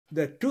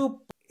The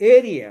two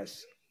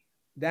areas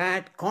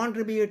that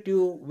contribute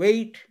to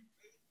weight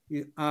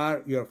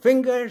are your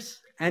fingers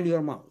and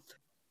your mouth.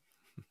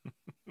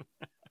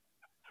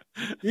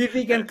 If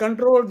we can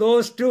control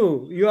those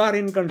two, you are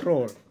in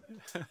control.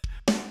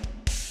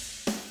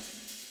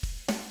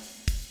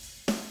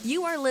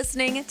 You are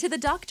listening to The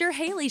Dr.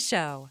 Haley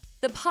Show,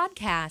 the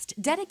podcast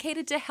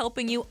dedicated to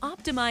helping you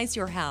optimize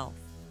your health.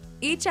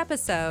 Each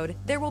episode,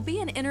 there will be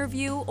an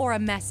interview or a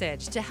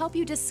message to help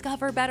you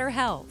discover better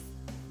health.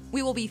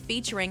 We will be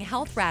featuring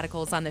health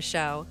radicals on the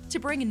show to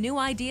bring new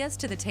ideas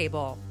to the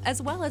table, as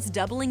well as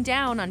doubling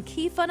down on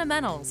key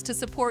fundamentals to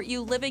support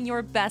you living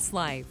your best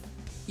life.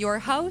 Your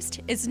host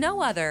is no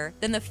other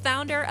than the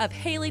founder of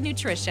Haley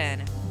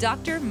Nutrition,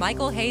 Dr.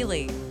 Michael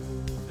Haley.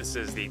 This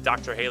is the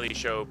Dr. Haley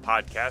Show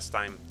podcast.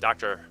 I'm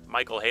Dr.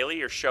 Michael Haley,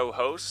 your show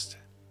host.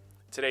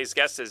 Today's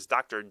guest is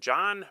Dr.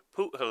 John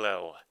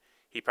Poothullil.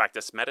 He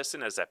practiced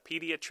medicine as a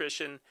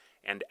pediatrician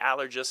and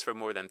allergist for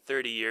more than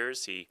 30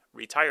 years. He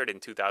retired in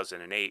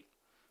 2008.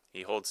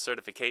 He holds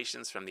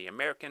certifications from the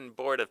American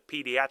Board of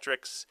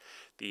Pediatrics,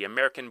 the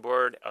American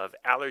Board of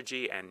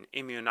Allergy and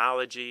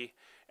Immunology,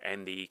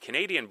 and the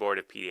Canadian Board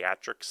of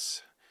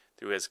Pediatrics.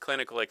 Through his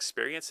clinical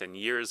experience and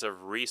years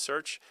of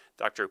research,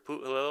 Dr.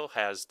 Poothullil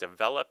has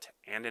developed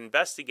and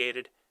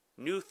investigated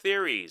new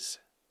theories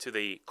to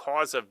the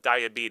cause of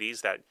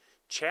diabetes that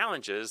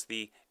challenges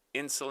the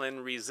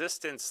insulin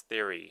resistance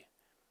theory.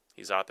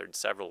 He's authored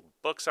several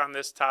books on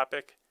this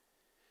topic.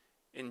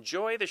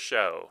 Enjoy the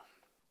show.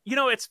 You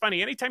know, it's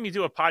funny. Anytime you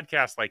do a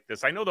podcast like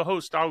this, I know the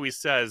host always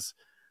says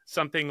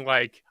something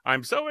like,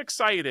 "I'm so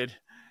excited."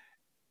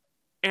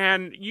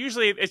 And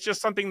usually it's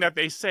just something that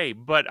they say.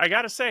 But I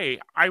got to say,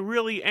 I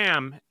really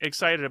am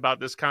excited about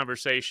this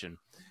conversation.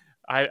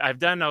 I've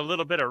done a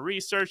little bit of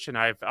research, and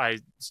I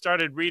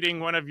started reading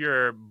one of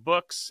your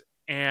books.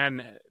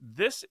 And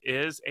this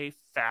is a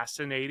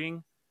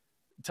fascinating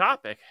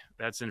topic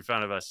that's in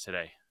front of us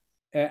today.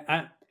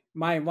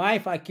 My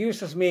wife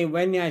accuses me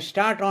when I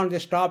start on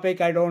this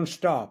topic, I don't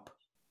stop.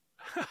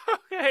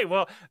 Okay,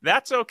 well,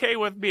 that's okay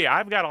with me.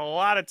 I've got a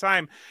lot of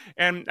time,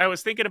 and I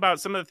was thinking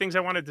about some of the things I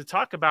wanted to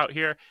talk about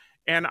here,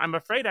 and I'm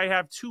afraid I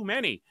have too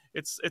many.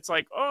 It's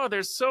like, oh,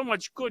 there's so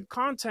much good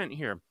content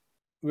here.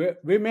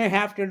 We may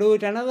have to do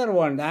it another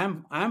one.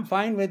 I'm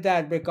fine with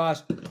that,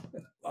 because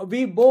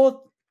we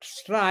both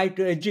strive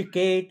to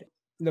educate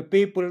the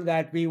people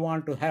that we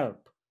want to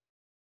help.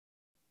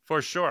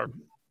 For sure.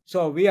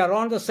 So we are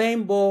on the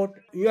same boat.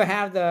 You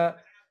have the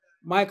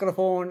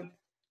microphone,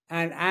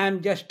 and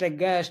I'm just a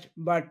guest,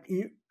 but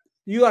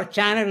you are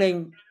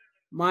channeling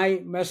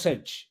my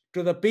message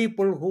to the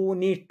people who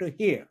need to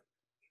hear.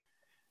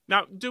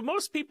 Now, do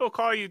most people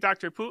call you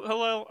Dr.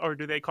 Poothullil, or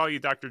do they call you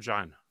Dr.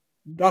 John?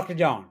 Dr.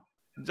 John.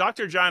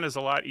 Dr. John is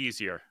a lot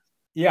easier.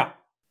 Yeah.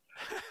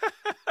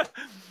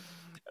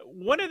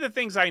 One of the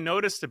things I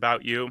noticed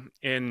about you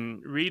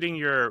in reading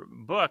your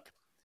book,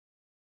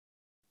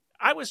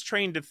 I was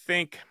trained to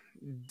think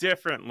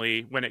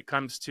differently when it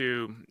comes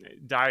to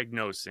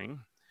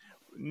diagnosing.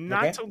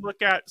 Not to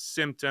look at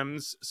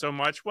symptoms so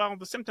much. Well,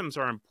 the symptoms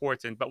are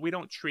important, but we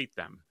don't treat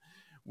them.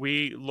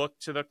 We look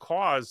to the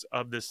cause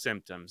of the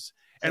symptoms.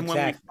 And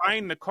when we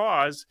find the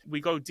cause, we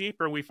go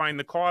deeper, we find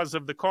the cause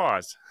of the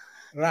cause.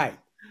 Right.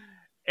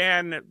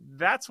 And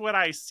that's what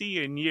I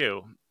see in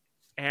you.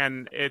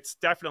 And it's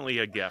definitely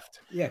a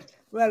gift. Yes.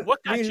 Well,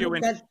 what got you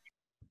in?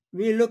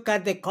 We look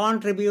at the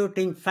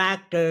contributing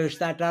factors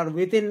that are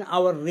within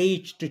our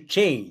reach to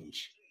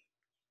change.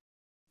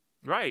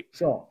 Right.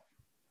 So,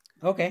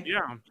 okay.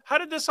 Yeah. How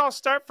did this all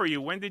start for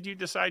you? When did you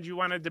decide you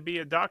wanted to be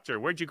a doctor?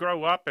 Where'd you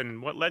grow up,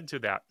 and what led to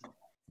that?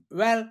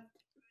 Well,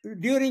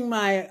 during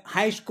my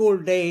high school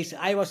days,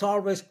 I was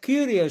always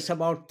curious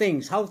about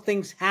things, how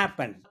things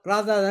happen.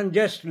 Rather than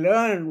just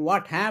learn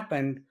what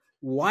happened,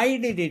 why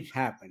did it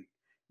happen?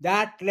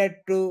 That led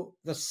to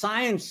the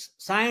science.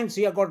 Science,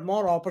 you got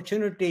more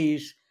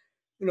opportunities.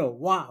 You know,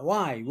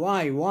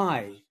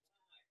 why?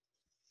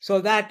 So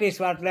that is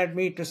what led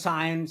me to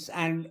science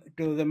and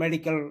to the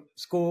medical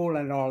school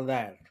and all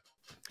that.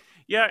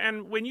 Yeah,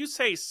 and when you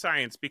say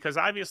science, because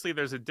obviously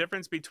there's a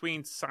difference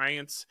between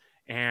science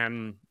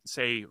and,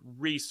 say,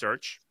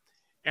 research.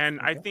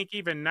 And I think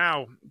even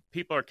now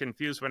people are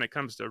confused when it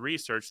comes to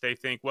research. They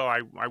think, well,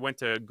 I went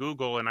to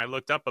Google and I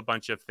looked up a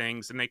bunch of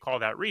things, and they call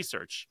that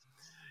research.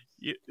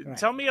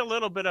 Tell me a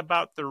little bit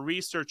about the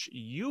research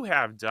you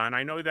have done.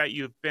 I know that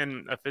you've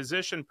been a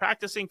physician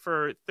practicing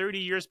for 30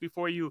 years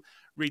before you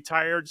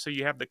retired, so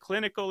you have the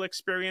clinical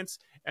experience,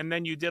 and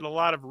then you did a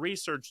lot of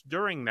research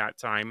during that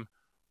time.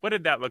 What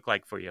did that look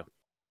like for you?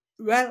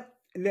 Well,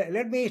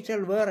 let me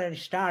tell where I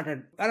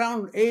started.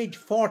 Around age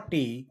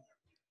 40,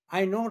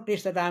 I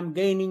noticed that I'm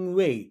gaining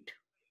weight.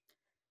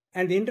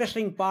 And the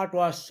interesting part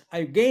was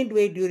I gained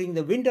weight during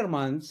the winter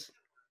months,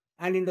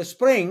 and in the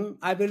spring,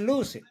 I will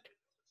lose it.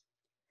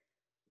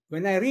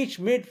 When I reached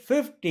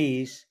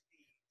mid-50s,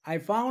 I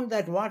found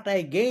that what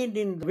I gained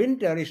in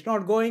winter is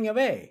not going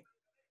away.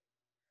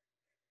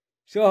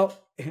 So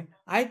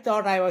I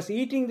thought I was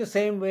eating the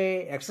same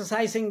way,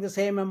 exercising the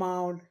same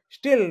amount,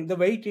 still the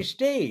weight is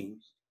staying.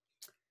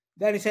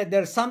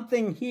 there's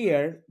something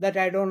here that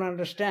I don't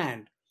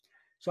understand.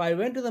 So I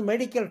went to the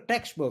medical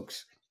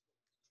textbooks.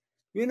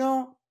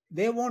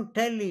 They won't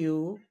tell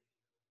you.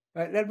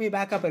 Let me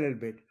back up a little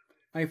bit.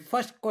 My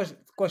first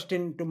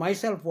question to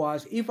myself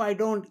was, if I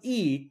don't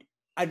eat,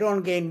 I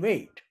don't gain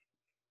weight,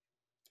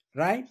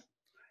 right?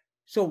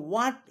 So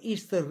what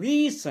is the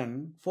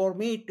reason for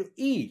me to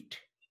eat?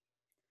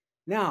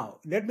 Now,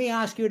 let me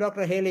ask you,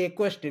 Dr. Haley, a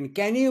question.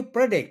 Can you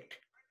predict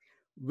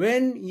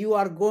when you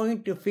are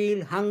going to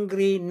feel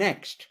hungry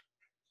next?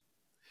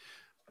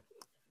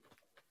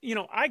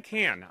 I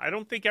can. I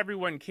don't think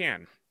everyone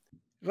can.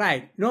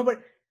 Right. No,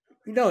 but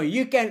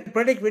you can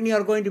predict when you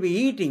are going to be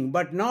eating,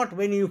 but not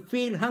when you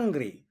feel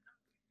hungry.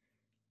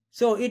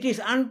 So it is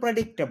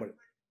unpredictable.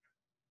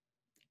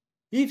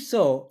 If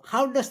so,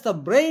 how does the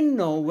brain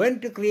know when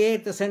to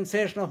create the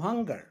sensation of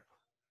hunger?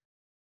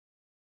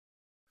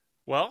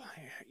 Well,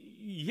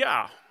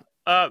 yeah.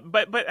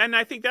 And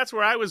I think that's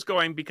where I was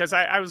going, because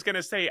I was going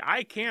to say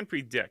I can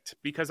predict,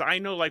 because I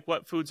know like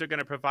what foods are going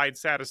to provide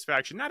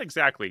satisfaction. Not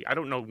exactly. I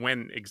don't know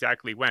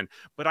exactly when,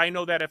 but I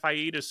know that if I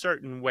eat a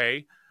certain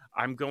way,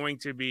 I'm going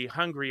to be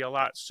hungry a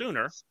lot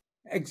sooner.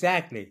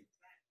 Exactly.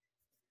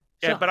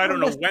 Yeah, but I don't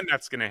know when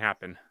that's going to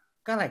happen.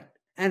 Correct.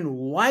 And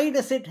why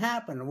does it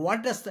happen?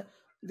 What does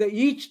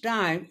each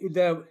time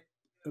the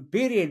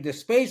period, the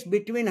space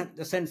between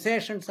the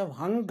sensations of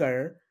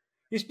hunger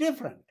is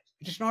different.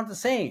 It is not the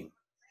same.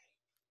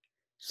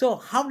 So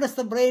how does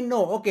the brain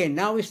know, okay,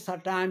 now is the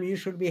time you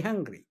should be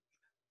hungry?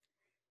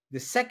 The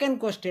second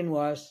question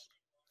was,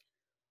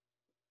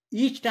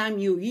 each time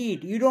you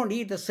eat, you don't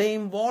eat the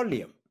same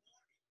volume.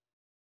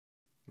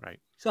 Right.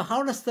 So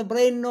how does the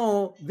brain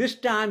know this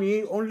time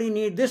you only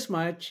need this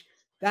much,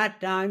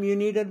 that time you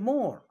needed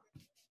more?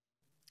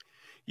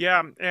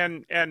 Yeah,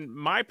 and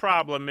my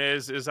problem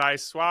is I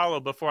swallow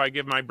before I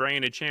give my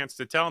brain a chance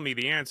to tell me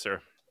the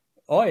answer.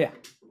 Oh yeah,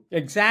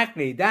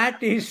 exactly.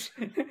 That is,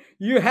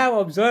 you have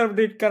observed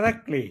it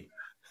correctly.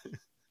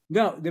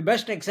 Now, the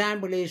best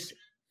example is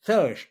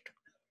thirst.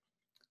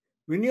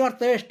 When you are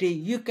thirsty,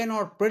 you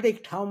cannot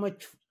predict how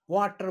much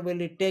water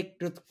will it take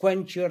to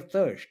quench your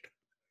thirst.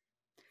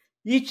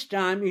 Each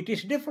time it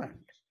is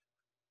different.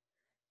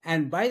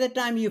 And by the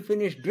time you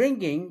finish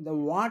drinking, the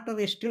water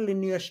is still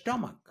in your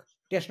stomach.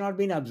 It has not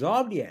been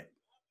absorbed yet.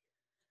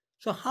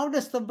 So how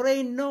does the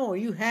brain know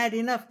you had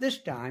enough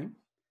this time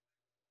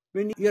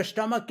when your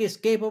stomach is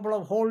capable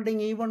of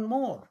holding even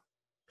more?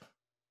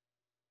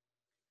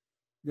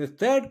 The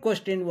third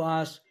question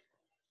was,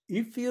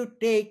 if you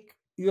take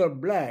your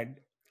blood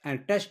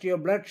and test your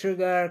blood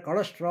sugar,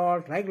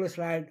 cholesterol,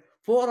 triglyceride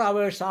 4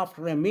 hours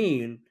after a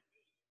meal,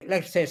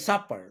 let's say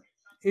supper,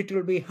 it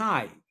will be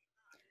high.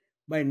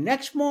 By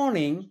next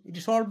morning, it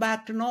is all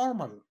back to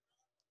normal.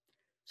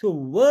 So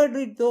where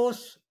did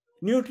those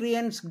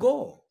nutrients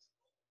go?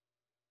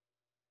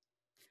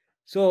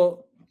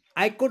 So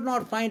I could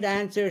not find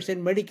answers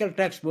in medical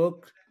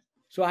textbooks,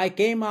 so I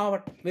came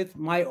out with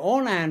my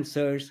own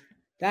answers.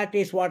 That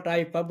is what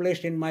I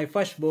published in my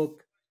first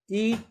book,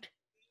 Eat,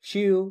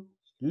 Chew,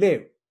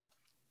 Live.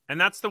 And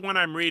that's the one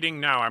I'm reading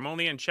now. I'm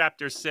only in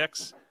chapter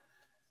 6.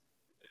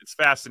 It's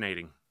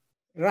fascinating.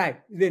 Right.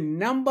 The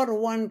number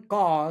one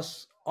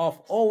cause of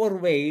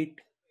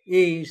overweight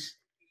is,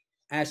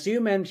 as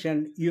you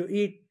mentioned, you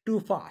eat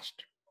too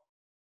fast.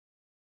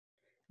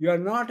 You are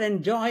not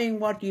enjoying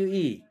what you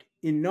eat.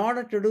 In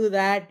order to do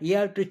that, you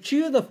have to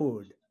chew the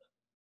food.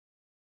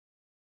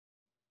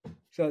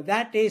 So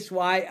that is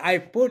why I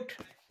put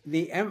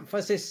the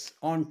emphasis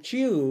on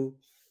chew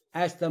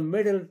as the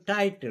middle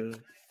title.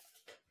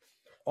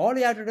 All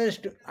you have to do is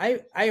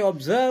I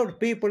observed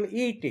people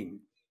eating.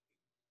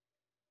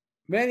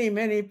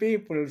 Many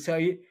people. So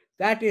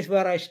that is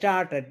where I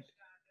started.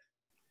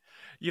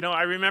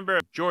 I remember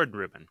Jordan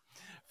Rubin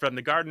from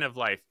the Garden of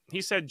Life.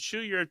 He said,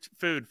 chew your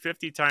food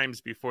 50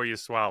 times before you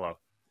swallow.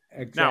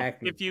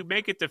 Exactly. Now, if you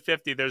make it to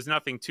 50, there's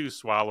nothing to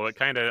swallow. It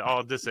kind of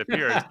all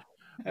disappears.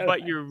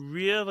 But you're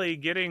really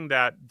getting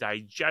that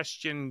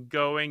digestion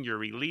going. You're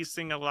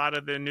releasing a lot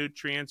of the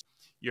nutrients.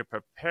 You're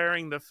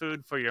preparing the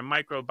food for your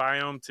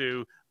microbiome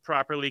to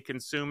properly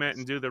consume it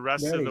and do the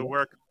rest of the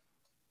work.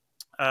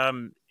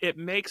 It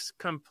makes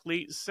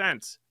complete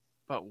sense.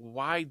 But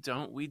why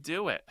don't we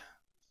do it?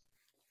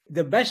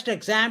 The best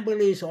example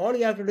is, all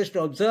you have to do is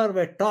to observe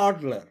a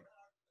toddler,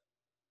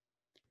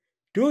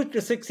 2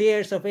 to 6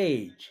 years of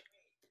age.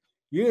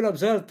 You will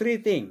observe 3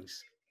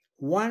 things.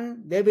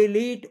 1, they will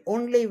eat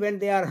only when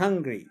they are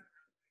hungry.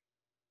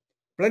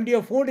 Plenty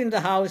of food in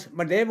the house,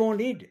 but they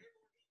won't eat it.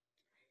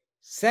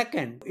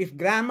 Second, if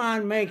grandma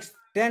makes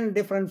 10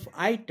 different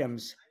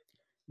items,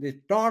 the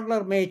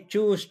toddler may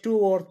choose 2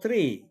 or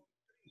 3,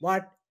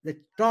 what the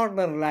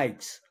toddler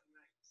likes.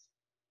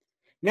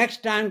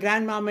 Next time,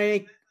 grandma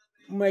may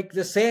make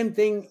the same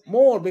thing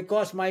more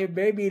because my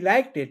baby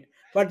liked it,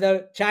 but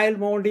the child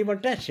won't even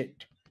touch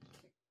it.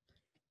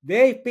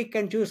 They pick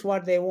and choose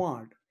what they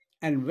want.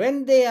 And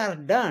when they are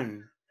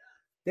done,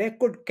 they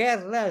could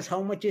care less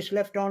how much is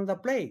left on the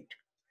plate.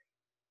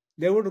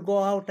 They would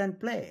go out and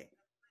play.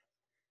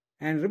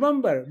 And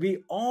remember,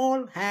 we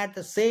all had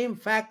the same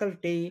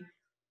faculty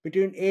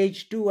between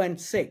age 2 and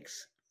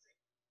 6.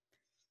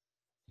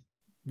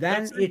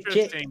 That's Then it changed.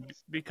 interesting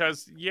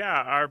because,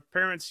 yeah, our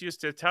parents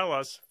used to tell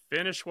us,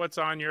 finish what's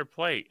on your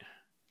plate.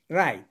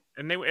 Right.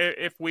 And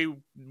if we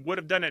would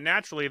have done it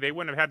naturally, they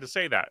wouldn't have had to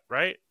say that,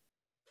 right?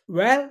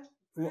 Well,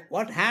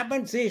 what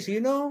happens is,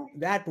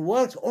 that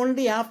works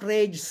only after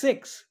age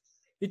 6.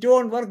 It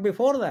won't work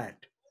before that.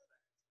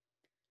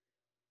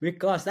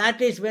 Because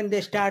that is when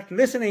they start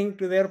listening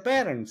to their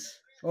parents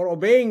or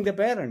obeying the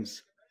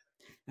parents.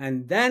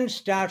 And then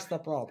starts the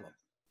problem.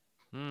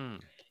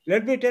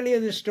 Let me tell you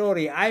the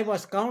story. I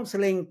was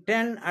counseling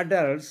 10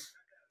 adults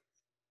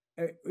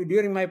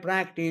during my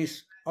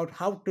practice on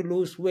how to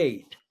lose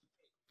weight.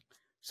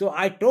 So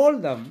I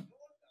told them,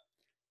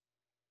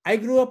 I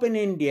grew up in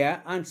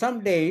India, and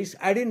some days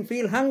I didn't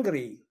feel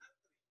hungry.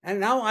 And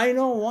now I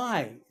know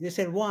why. They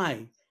said,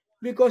 why?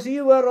 Because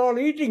you were all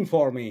eating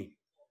for me,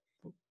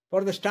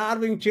 for the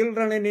starving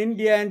children in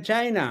India and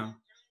China.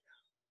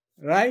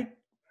 Right?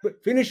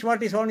 Finish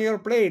what is on your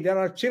plate. There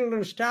are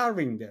children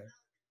starving there.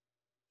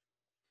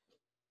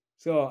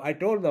 So I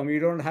told them, you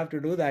don't have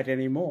to do that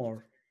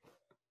anymore.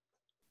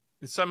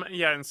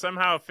 And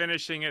somehow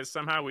finishing it,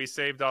 somehow we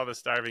saved all the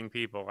starving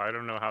people. I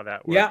don't know how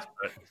that works.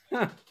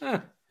 Yeah.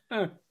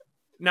 But...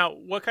 Now,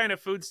 what kind of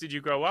foods did you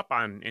grow up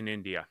on in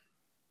India?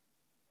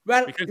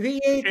 Well,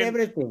 we ate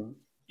everything.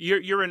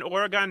 You're in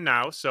Oregon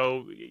now,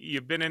 so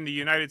you've been in the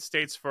United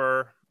States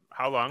for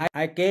how long?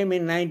 I came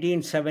in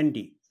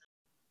 1970.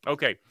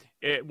 Okay.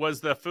 Was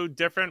the food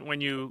different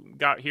when you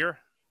got here?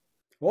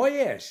 Oh,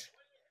 yes.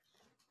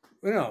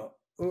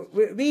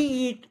 We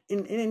eat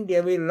in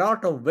India, we eat a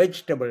lot of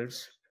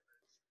vegetables.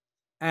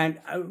 And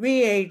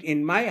we ate,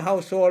 in my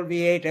household,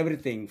 we ate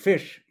everything,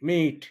 fish,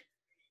 meat.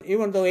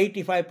 Even though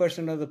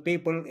 85% of the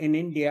people in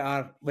India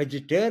are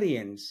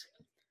vegetarians,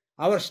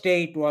 our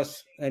state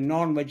was a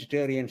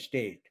non-vegetarian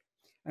state,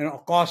 a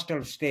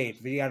coastal state.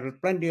 We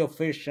had plenty of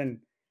fish and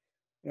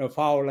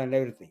fowl and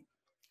everything.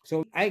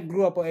 So I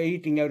grew up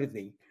eating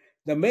everything.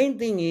 The main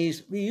thing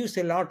is we use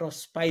a lot of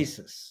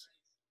spices.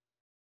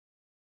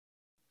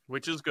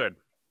 Which is good.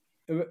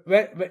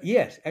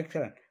 Yes,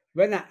 excellent.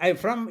 When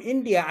from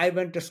India, I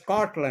went to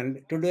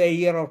Scotland to do a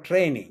year of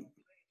training.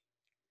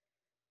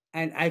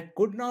 And I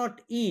could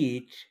not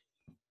eat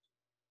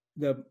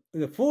the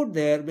food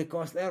there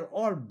because they're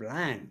all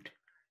bland.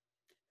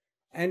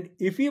 And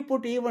if you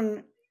put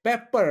even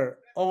pepper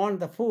on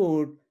the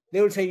food,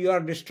 they will say you are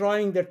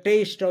destroying the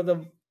taste of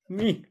the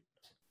meat.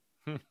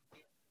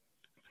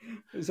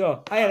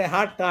 So I had a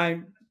hard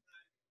time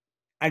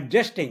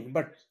adjusting.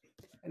 But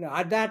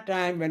at that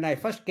time, when I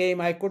first came,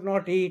 I could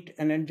not eat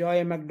and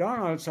enjoy a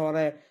McDonald's or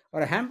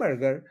a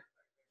hamburger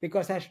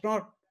because that's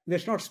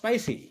not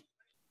spicy.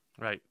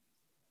 Right.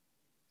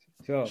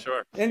 So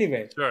sure.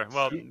 Anyway. Sure.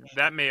 Well,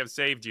 that may have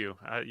saved you.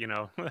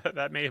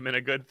 That may have been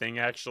a good thing,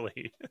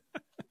 actually.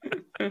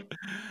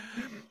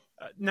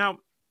 Now,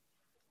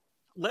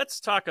 let's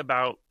talk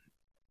about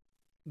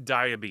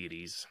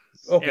diabetes.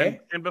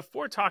 Okay. And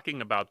before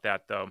talking about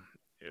that, though,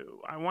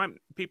 I want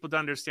people to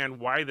understand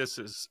why this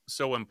is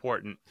so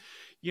important.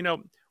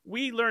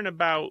 We learn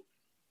about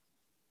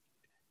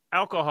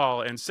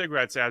alcohol and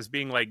cigarettes as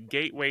being like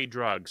gateway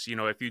drugs.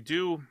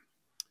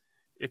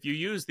 If you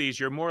use these,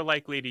 you're more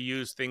likely to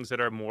use things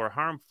that are more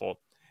harmful.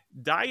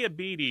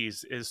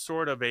 Diabetes is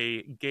sort of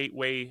a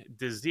gateway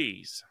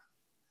disease.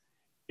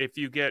 If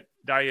you get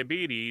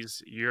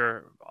diabetes,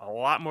 you're a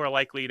lot more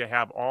likely to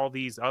have all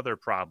these other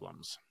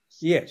problems.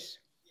 Yes.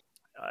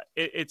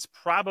 It's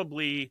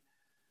probably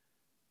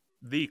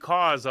the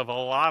cause of a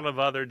lot of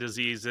other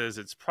diseases.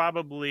 It's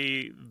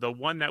probably the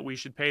one that we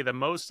should pay the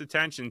most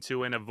attention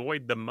to and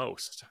avoid the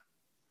most.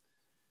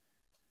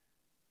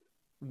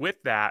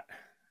 With that,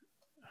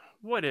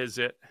 what is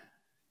it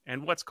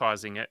and what's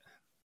causing it?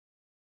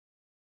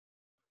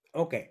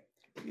 Okay.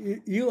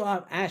 You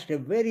have asked a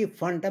very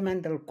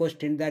fundamental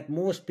question that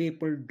most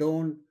people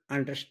don't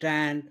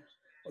understand.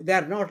 They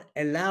are not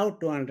allowed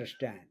to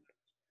understand.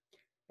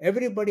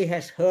 Everybody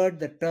has heard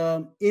the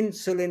term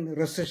insulin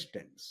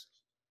resistance,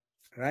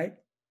 right?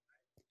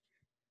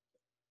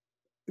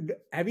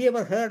 Have you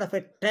ever heard of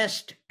a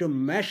test to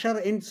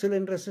measure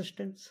insulin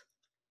resistance?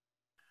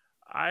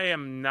 I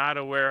am not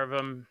aware of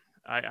them.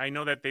 I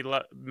know that they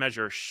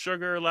measure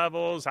sugar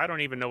levels. I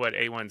don't even know what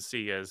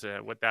A1C is,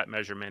 what that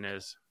measurement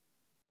is.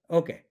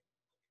 Okay.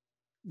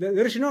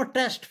 There is no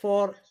test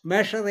for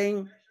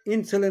measuring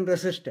insulin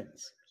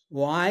resistance.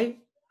 Why?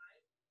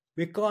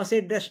 Because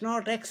it does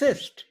not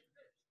exist.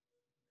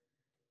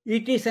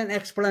 It is an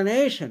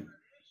explanation.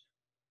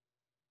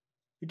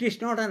 It is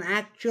not an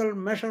actual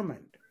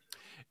measurement.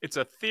 It's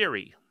a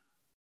theory.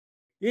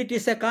 It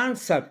is a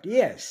concept,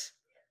 yes,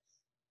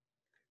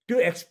 to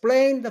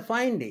explain the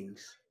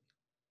findings.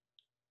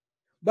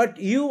 But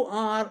you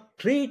are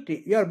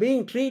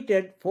being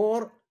treated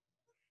for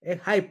a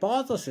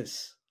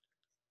hypothesis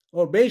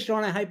or based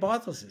on a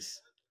hypothesis.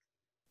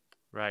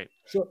 Right.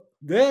 So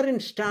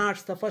therein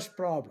starts the first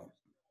problem.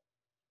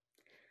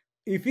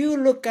 If you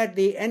look at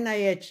the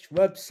NIH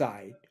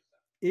website,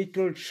 it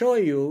will show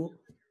you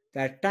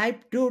that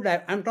type 2,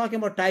 I'm talking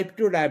about type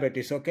 2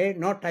 diabetes, okay,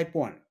 not type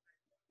 1.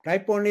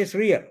 Type 1 is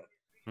real.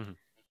 Mhm.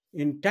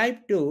 In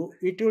type 2,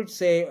 it will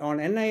say on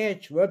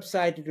NIH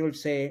website, it will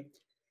say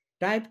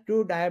type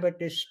 2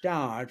 diabetes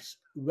starts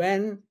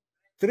when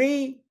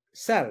 3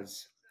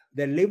 cells,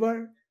 the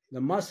liver,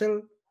 the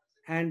muscle,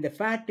 and the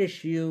fat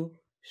tissue,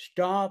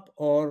 stop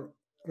or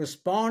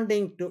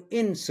responding to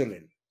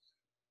insulin.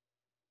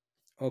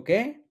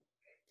 Okay?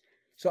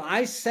 So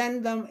I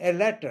send them a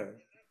letter.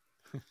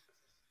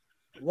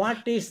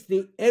 What is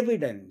the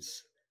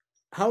evidence?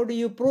 How do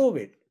you prove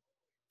it?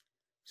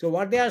 So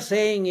what they are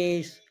saying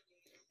is,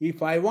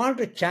 if I want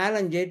to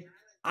challenge it,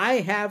 I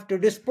have to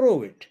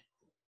disprove it.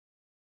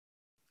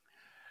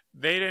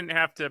 They didn't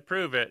have to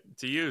prove it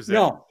to use it.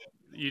 No,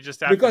 You just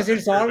have to because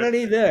it's disprove it.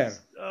 already there.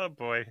 Oh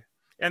boy.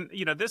 And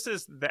this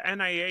is the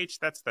NIH,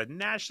 that's the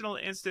National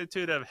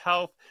Institute of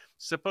Health,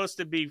 supposed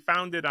to be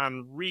founded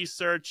on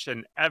research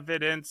and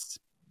evidence,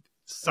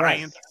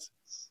 science.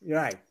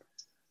 Right.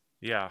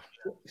 Yeah.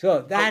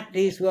 So that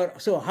is where,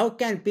 so how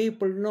can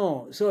people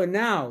know? So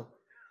now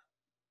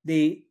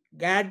the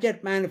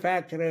gadget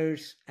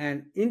manufacturers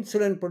and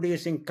insulin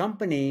producing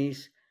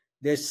companies,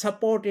 they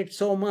support it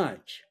so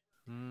much.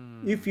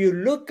 If you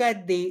look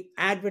at the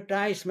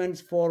advertisements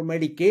for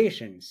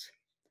medications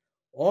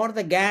or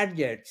the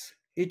gadgets,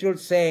 it will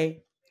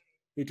say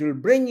it will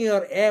bring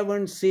your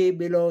A1C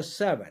below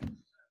 7.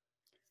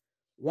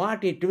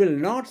 What it will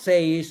not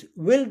say is,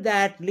 will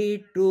that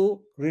lead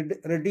to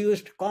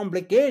reduced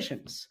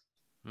complications?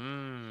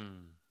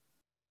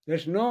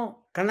 There's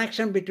no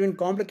connection between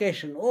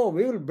complication. Oh,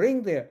 we will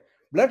bring the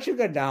blood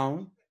sugar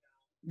down.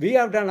 We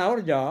have done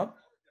our job.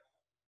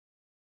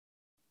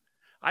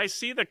 I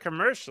see the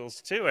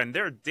commercials too, and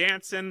they're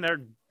dancing,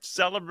 they're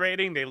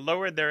celebrating, they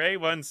lowered their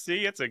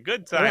A1C. It's a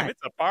good time, Right.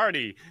 It's a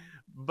party.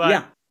 But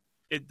Yeah.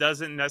 it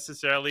doesn't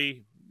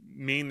necessarily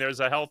mean there's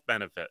a health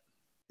benefit.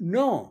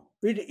 No,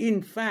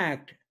 in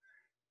fact,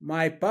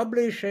 my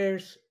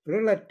publisher's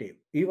relative,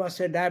 he was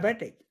a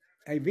diabetic.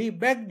 We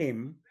begged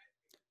him,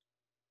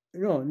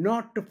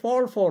 not to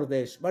fall for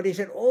this. But he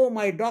said, oh,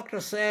 my doctor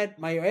said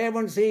my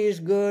A1C is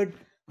good.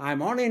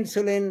 I'm on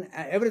insulin,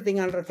 everything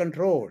under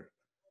control.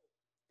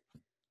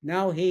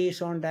 Now he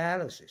is on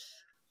dialysis.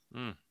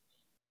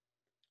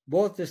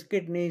 Both his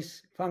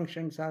kidneys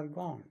functions are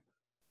gone.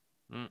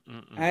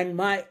 And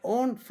my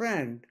own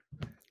friend,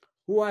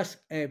 who was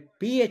a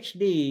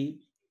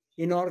PhD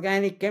in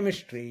organic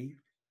chemistry,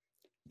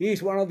 he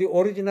is one of the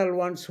original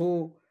ones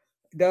who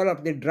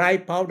developed the dry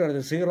powder,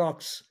 the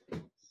Xerox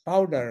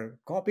powder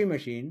copy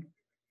machine.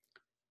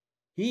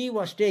 He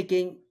was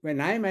taking, when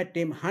I met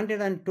him,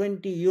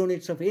 120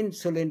 units of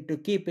insulin to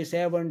keep his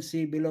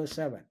A1C below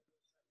 7.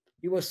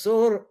 He was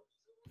so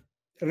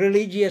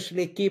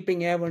religiously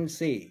keeping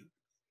A1C.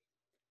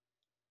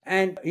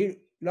 And he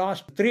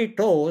lost 3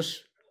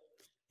 toes.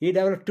 He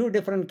developed 2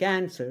 different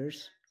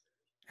cancers,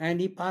 and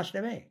he passed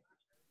away.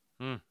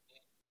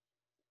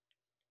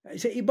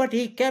 But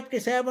he kept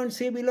his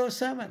A1C below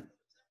 7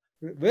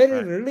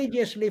 very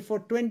religiously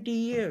for 20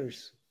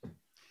 years.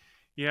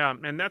 Yeah,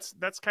 and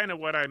that's kind of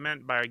what I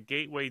meant by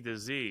gateway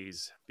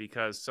disease,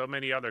 because so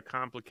many other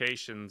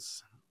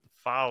complications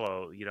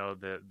follow,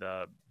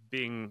 the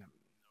being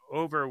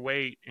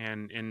overweight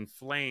and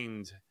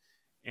inflamed,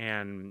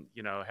 and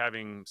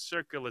having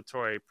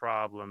circulatory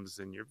problems,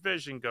 and your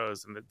vision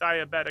goes, and the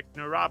diabetic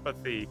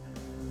neuropathy.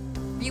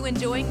 You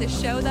enjoying the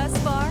show thus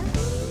far?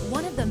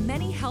 One of the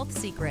many health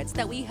secrets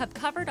that we have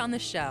covered on the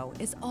show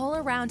is all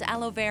around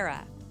aloe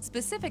vera,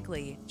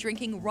 specifically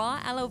drinking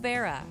raw aloe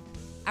vera.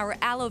 Our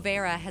aloe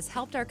vera has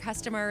helped our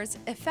customers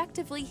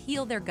effectively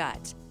heal their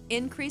gut,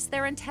 increase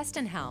their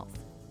intestine health,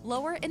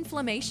 lower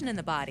inflammation in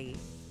the body,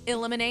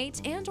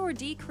 eliminate and/or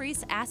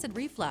decrease acid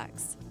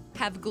reflux,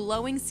 have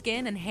glowing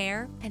skin and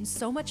hair, and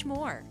so much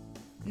more.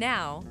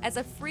 Now, as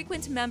a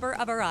frequent member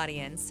of our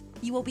audience,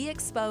 you will be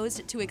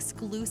exposed to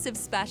exclusive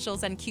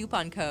specials and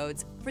coupon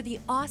codes for the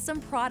awesome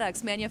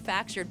products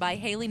manufactured by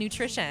Haley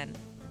Nutrition.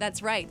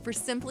 That's right, for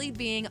simply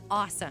being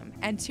awesome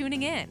and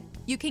tuning in,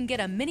 you can get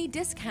a mini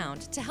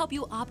discount to help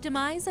you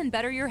optimize and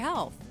better your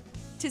health.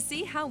 To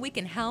see how we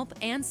can help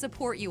and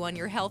support you on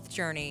your health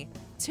journey,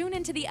 tune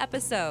into the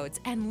episodes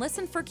and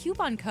listen for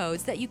coupon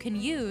codes that you can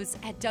use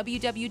at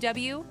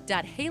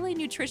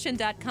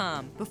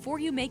www.haleynutrition.com before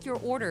you make your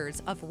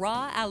orders of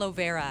raw aloe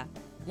vera.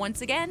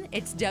 Once again,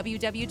 it's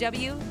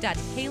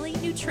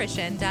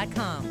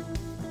www.haleynutrition.com.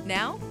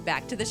 Now,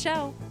 back to the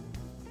show.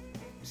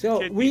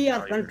 So we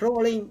are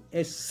controlling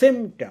a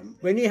symptom.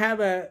 When you have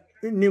a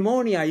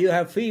pneumonia, you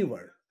have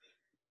fever.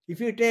 If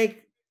you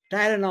take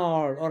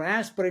Tylenol or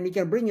aspirin, you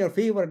can bring your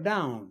fever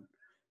down,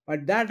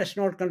 but that does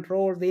not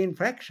control the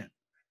infection.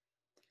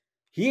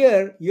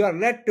 Here, you are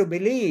led to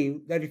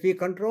believe that if you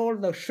control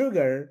the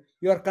sugar,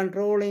 you are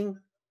controlling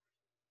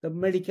the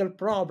medical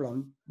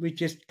problem,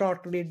 which is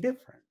totally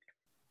different.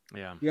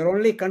 Yeah. You're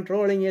only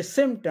controlling a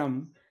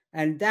symptom,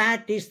 and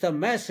that is the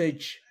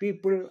message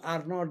people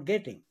are not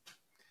getting.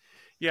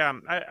 Yeah,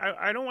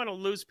 I don't want to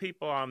lose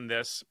people on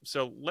this,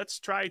 so let's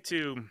try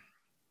to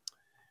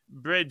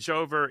bridge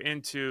over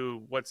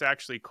into what's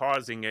actually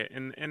causing it.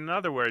 In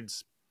other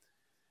words,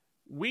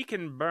 we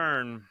can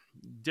burn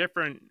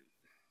different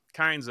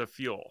kinds of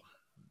fuel.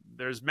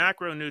 There's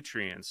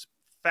macronutrients,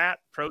 fat,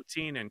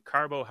 protein, and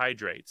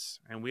carbohydrates.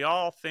 And we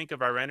all think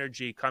of our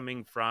energy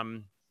coming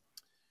from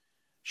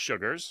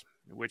sugars,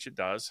 which it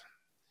does,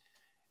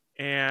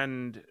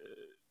 and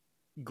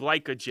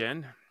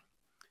glycogen.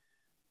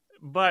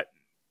 But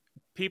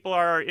people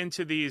are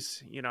into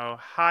these,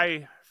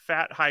 high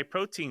fat, high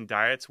protein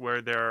diets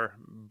where they're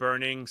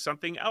burning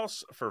something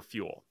else for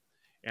fuel.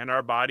 And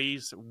our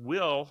bodies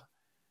will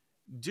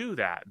do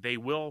that. They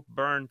will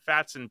burn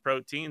fats and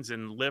proteins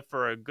and live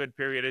for a good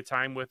period of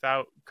time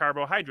without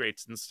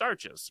carbohydrates and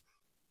starches.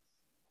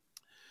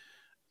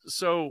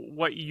 So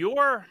what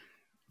you're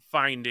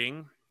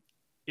finding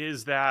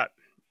is that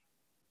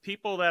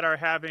people that are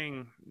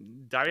having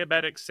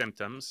diabetic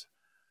symptoms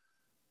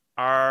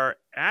are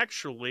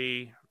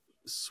actually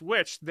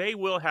switched. They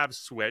will have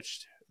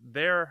switched.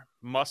 Their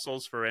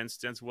muscles, for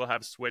instance, will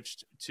have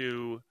switched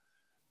to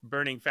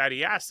burning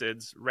fatty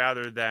acids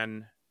rather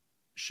than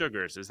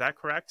sugars. Is that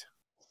correct?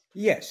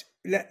 Yes.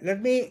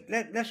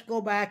 Let's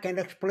go back and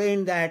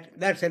explain that.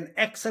 That's an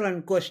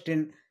excellent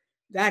question.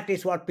 That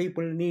is what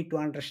people need to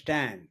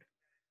understand.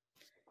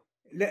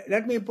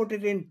 Let me put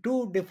it in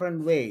two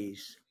different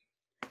ways.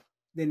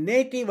 The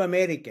Native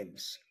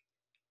Americans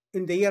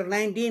in the year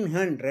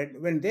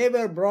 1900, when they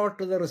were brought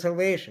to the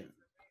reservation,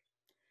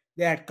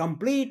 they had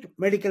complete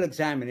medical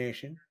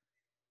examination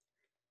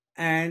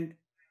and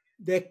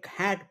they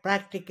had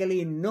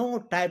practically no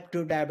type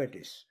 2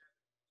 diabetes.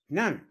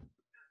 None.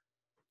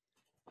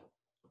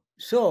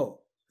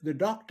 So the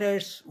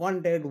doctors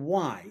wondered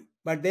why,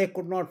 but they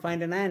could not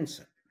find an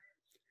answer.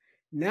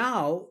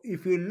 Now,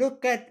 if you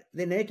look at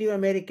the Native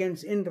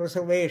Americans in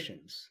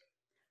reservations,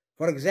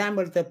 for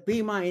example, the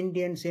Pima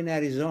Indians in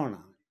Arizona,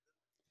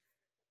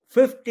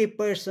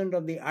 50%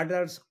 of the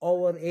adults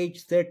over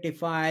age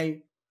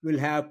 35 will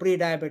have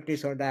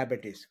prediabetes or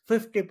diabetes.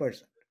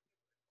 50%.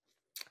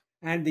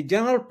 And the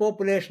general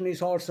population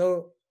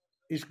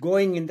is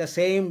going in the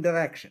same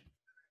direction.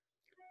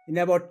 In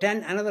about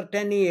another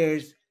 10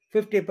 years,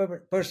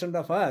 50%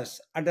 of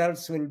us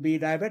adults will be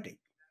diabetic.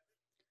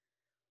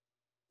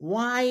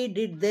 Why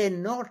did they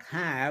not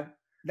have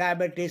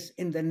diabetes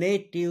in the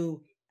native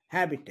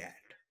habitat?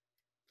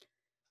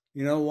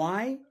 You know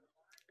why?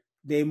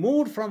 They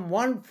moved from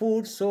one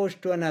food source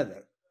to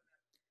another.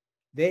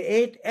 They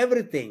ate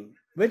everything,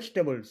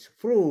 vegetables,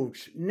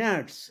 fruits,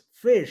 nuts,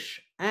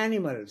 fish,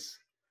 animals,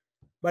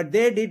 but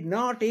they did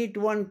not eat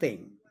one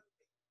thing.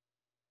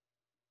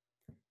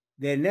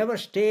 They never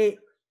stay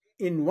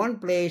in one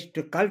place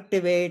to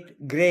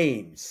cultivate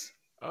grains.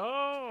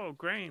 Oh,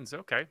 grains.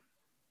 Okay.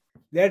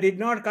 They did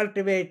not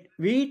cultivate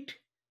wheat,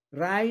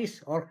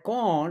 rice, or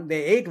corn.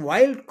 They ate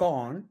wild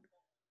corn.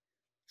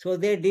 So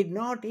they did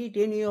not eat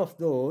any of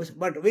those.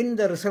 But in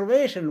the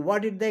reservation,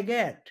 what did they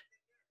get?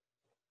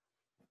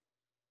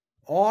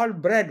 All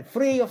bread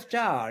free of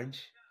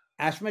charge,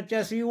 as much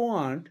as you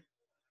want,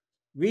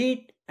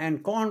 wheat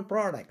and corn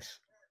products.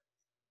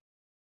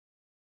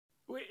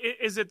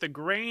 Is it the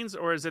grains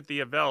or is it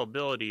the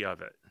availability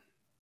of it?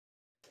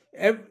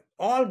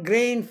 All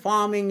grain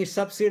farming is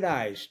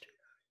subsidized.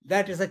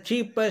 That is the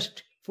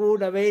cheapest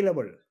food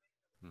available.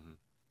 Mm-hmm.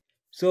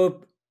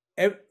 So,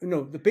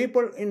 the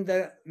people in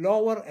the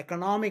lower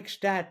economic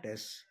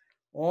status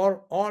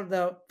or all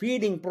the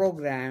feeding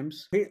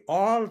programs,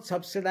 all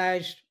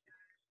subsidized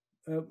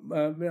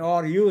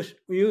or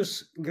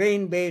use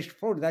grain-based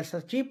food. That's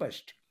the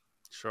cheapest.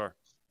 Sure.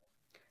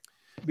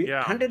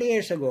 100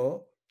 years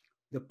ago,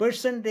 the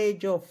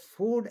percentage of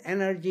food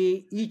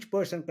energy each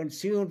person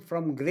consumed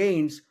from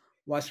grains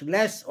was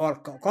less, or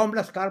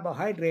complex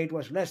carbohydrate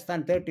was less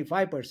than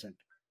 35%.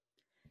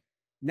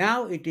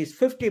 Now it is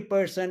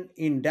 50%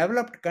 in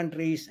developed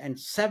countries and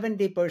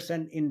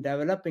 70% in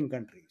developing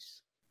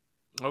countries.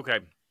 Okay.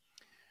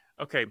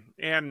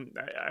 And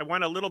I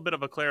want a little bit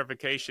of a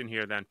clarification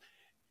here then.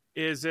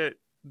 Is it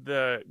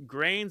the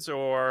grains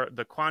or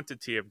the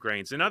quantity of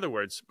grains? In other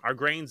words, are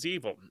grains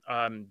evil?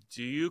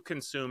 Do you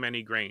consume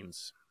any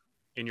grains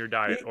in your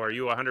diet, or are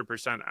you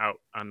 100%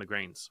 out on the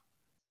grains?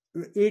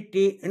 It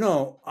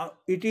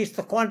is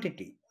the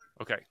quantity.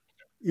 Okay.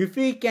 If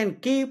we can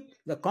keep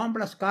the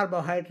complex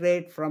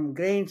carbohydrate from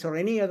grains or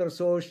any other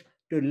source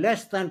to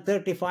less than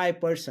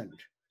 35%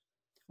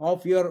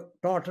 of your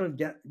total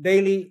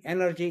daily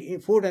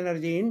food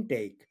energy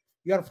intake,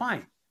 you're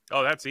fine.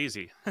 Oh, that's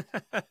easy.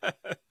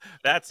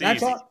 That's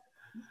easy.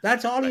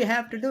 That's all you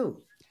have to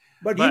do.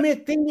 But you may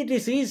think it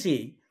is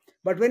easy,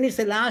 but when is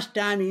the last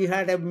time you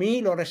had a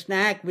meal or a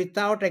snack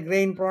without a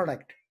grain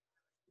product?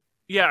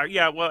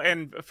 Yeah. Well,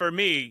 and for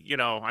me,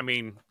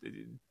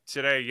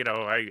 today,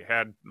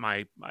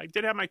 I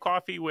did have my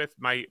coffee with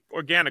my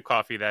organic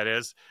coffee, that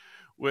is,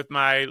 with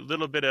my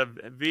little bit of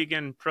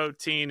vegan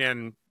protein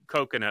and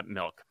coconut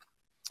milk.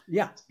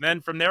 Yeah.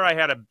 Then from there, I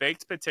had a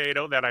baked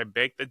potato that I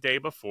baked the day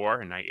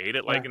before, and I ate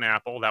it like Right. an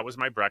apple. That was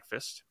my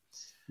breakfast.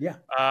 Yeah.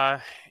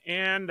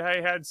 And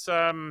I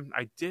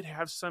did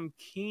have some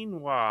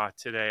quinoa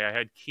today. I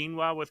had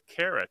quinoa with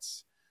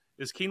carrots.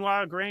 Is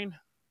quinoa a grain?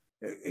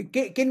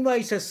 Quinoa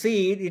is a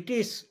seed. It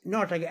is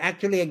not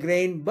actually a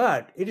grain,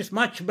 but it is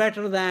much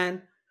better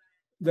than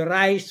the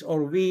rice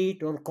or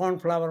wheat or corn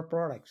flour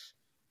products.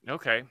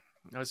 Okay.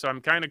 So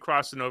I'm kind of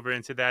crossing over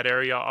into that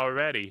area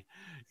already.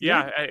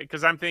 Yeah. Yeah,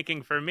 because I'm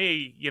thinking for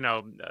me,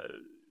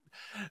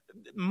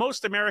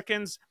 most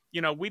Americans,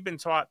 we've been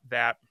taught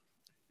that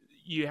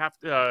you have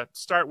to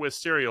start with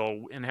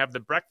cereal and have the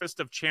breakfast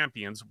of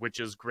champions, which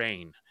is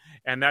grain.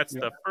 And that's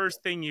Yeah. the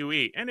first thing you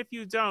eat. And if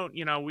you don't,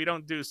 we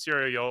don't do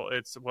cereal.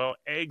 It's,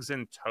 eggs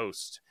and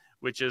toast,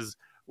 which is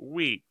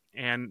wheat.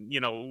 And,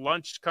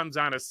 lunch comes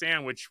on a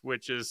sandwich,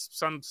 which is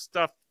some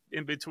stuff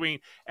in between.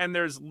 And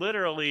there's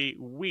literally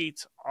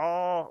wheat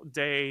all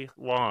day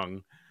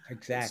long.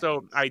 Exactly.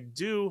 So I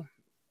do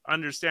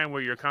understand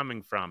where you're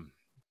coming from.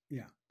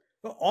 Yeah.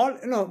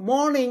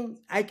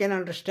 Morning I can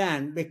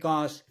understand,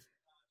 because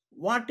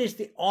what is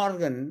the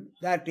organ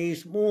that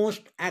is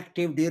most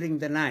active during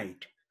the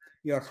night?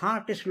 Your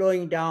heart is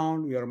slowing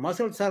down, your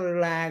muscles are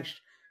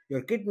relaxed,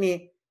 your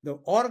kidney, the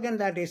organ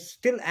that is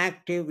still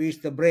active is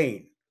the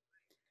brain.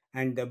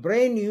 And the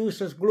brain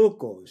uses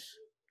glucose.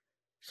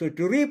 So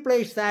to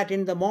replace that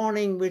in the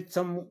morning with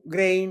some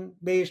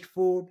grain-based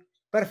food,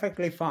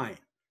 perfectly fine.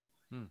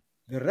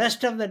 The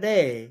rest of the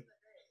day,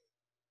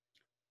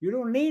 you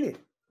don't need it.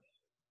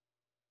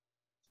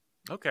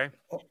 Okay.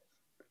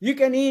 You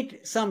can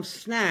eat some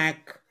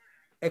snack,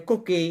 a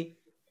cookie,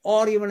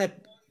 or even a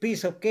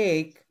piece of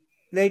cake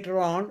later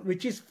on,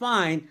 which is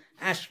fine,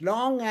 as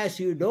long as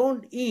you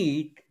don't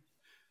eat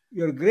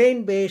your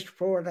grain-based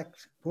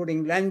products,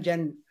 putting lunch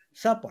and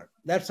supper.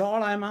 That's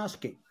all I'm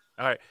asking.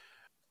 All right.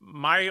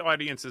 My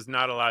audience is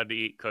not allowed to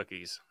eat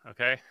cookies,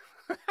 okay?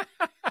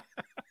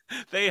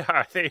 They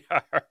are,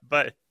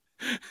 but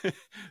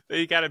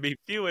they got to be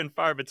few and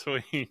far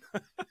between.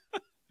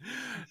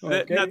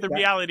 The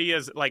reality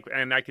is,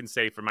 and I can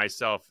say for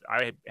myself,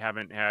 I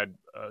haven't had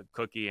a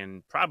cookie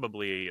in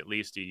probably at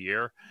least a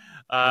year.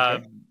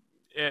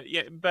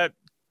 Yeah, but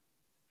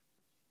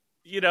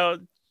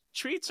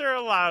treats are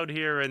allowed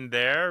here and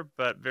there,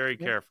 but very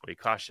carefully,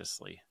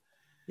 cautiously.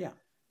 Yeah.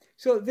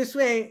 So this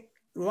way,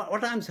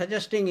 what I'm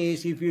suggesting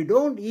is, if you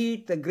don't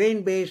eat the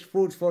grain-based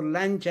foods for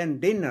lunch and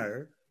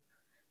dinner,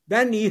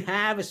 then you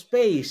have a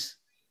space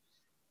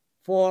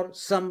for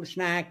some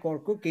snack or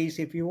cookies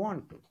if you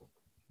want to.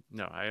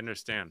 No, I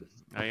understand.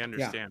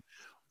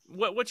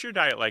 What's your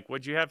diet like?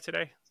 What'd you have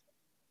today?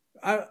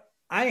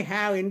 I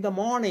have in the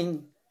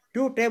morning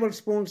 2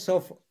 tablespoons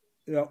of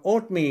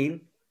oatmeal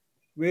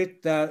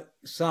with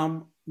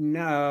some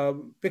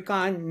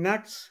pecan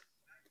nuts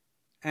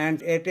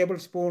and a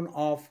tablespoon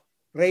of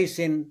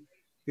raisin.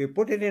 We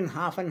put it in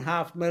half and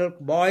half milk,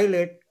 boil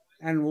it,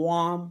 and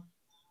warm,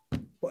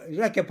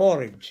 like a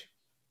porridge.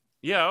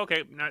 Yeah,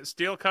 okay. Not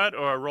steel cut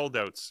or rolled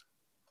oats?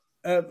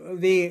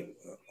 The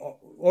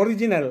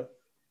original.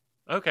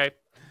 Okay,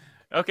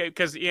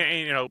 because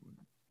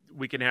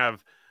we can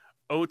have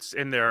oats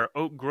in their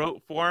oat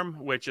groat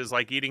form, which is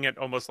like eating it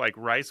almost like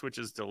rice, which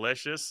is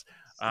delicious.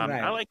 Right.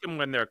 I like them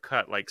when they're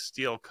cut, like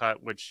steel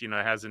cut, which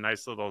has a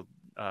nice little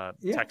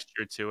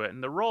texture to it.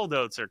 And the rolled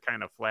oats are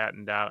kind of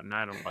flattened out, and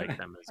I don't like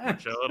them as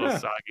much. A little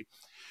soggy.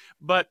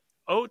 But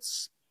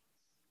oats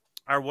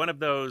are one of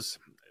those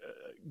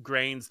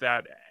grains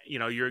that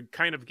you're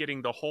kind of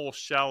getting the whole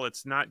shell.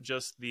 It's not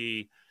just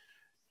the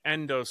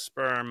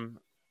endosperm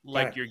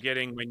like you're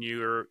getting when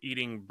you're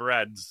eating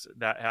breads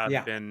that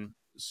have been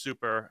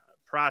super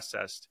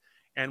processed.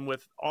 And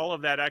with all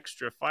of that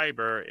extra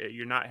fiber,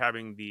 you're not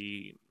having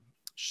the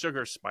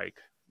sugar spike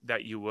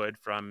that you would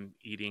from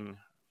eating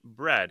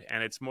bread.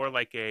 And it's more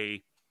like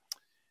a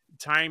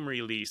time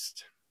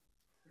released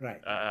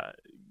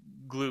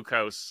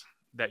glucose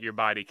that your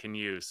body can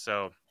use.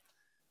 So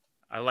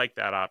I like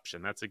that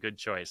option. That's a good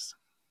choice.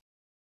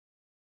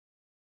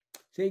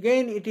 So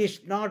again, it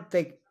is not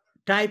the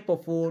type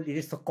of food, it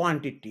is the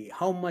quantity.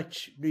 How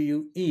much do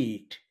you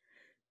eat?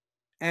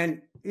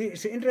 And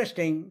it's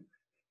interesting,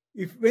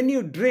 when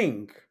you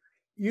drink,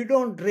 you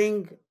don't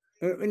drink,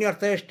 when you're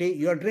thirsty,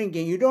 you're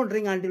drinking, you don't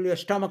drink until your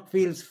stomach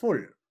feels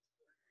full.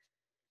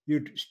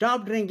 You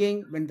stop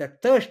drinking when the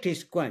thirst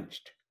is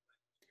quenched.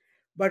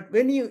 But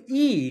when you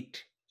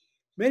eat,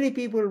 many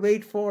people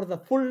wait for the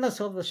fullness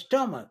of the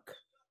stomach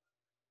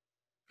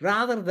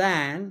rather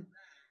than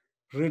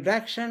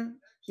reduction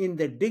in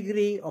the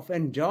degree of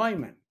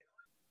enjoyment.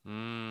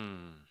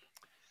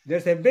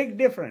 There's a big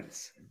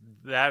difference.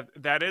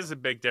 That is a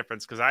big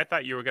difference, because I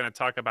thought you were going to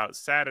talk about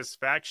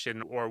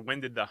satisfaction or when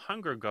did the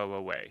hunger go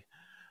away.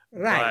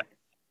 Right. But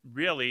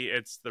really,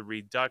 it's the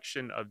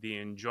reduction of the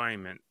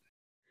enjoyment.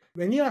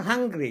 When you're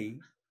hungry,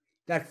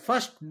 that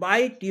first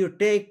bite you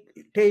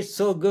take tastes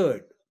so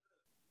good.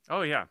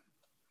 Oh, yeah.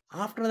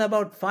 After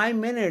about 5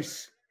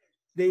 minutes,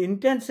 the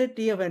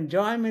intensity of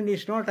enjoyment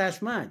is not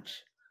as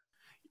much.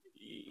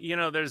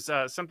 There's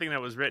something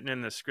that was written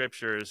in the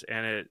scriptures,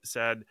 and it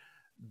said,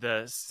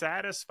 the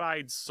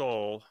satisfied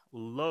soul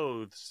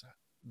loathes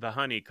the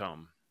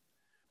honeycomb,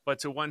 but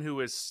to one who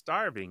is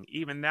starving,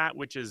 even that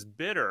which is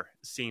bitter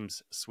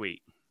seems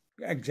sweet.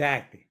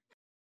 Exactly.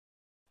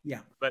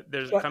 Yeah. But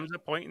there comes a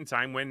point in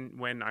time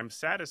when I'm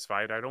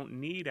satisfied. I don't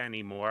need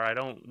any more. I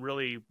don't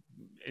really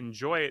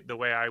enjoy it the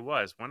way I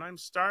was. When I'm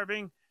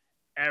starving,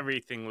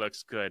 everything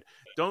looks good.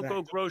 Don't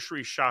go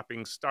grocery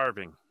shopping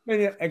starving.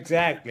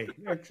 Exactly.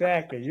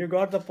 You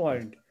got the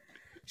point.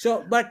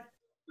 So, but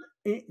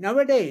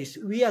nowadays,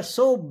 we are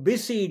so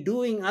busy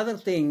doing other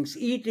things.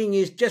 Eating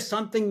is just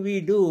something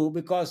we do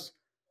because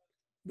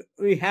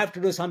we have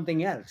to do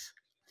something else.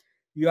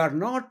 You are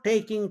not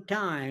taking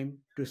time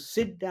to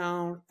sit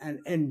down and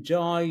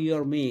enjoy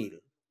your meal.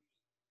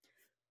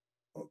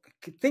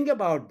 Think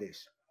about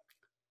this.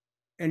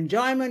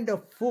 Enjoyment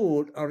of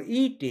food or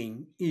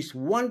eating is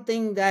one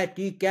thing that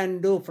you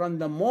can do from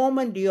the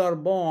moment you are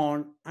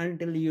born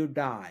until you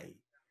die,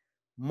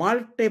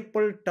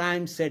 multiple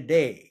times a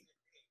day.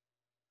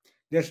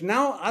 There's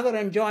now other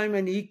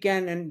enjoyment you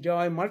can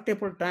enjoy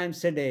multiple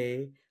times a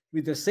day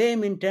with the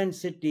same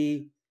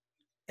intensity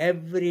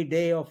every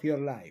day of your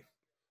life.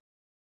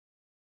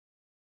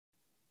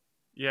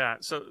 Yeah,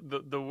 so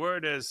the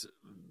word is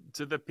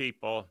to the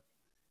people,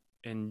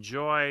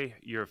 enjoy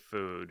your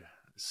food,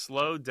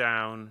 slow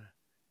down,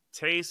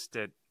 taste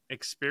it,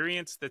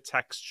 experience the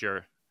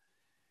texture,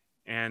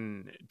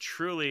 and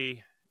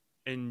truly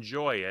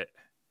enjoy it,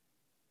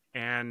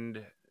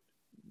 and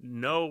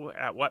know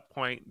at what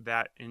point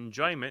that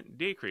enjoyment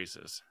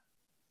decreases.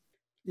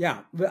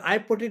 Yeah, I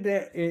put it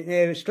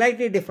in a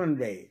slightly different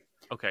way.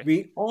 Okay.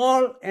 We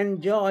all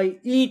enjoy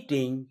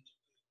eating,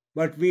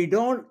 but we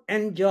don't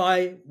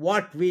enjoy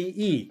what we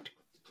eat.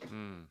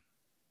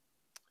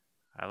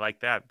 I like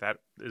that. That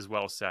is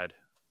well said.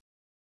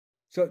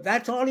 So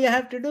that's all you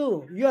have to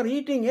do. You are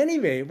eating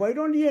anyway. Why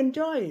don't you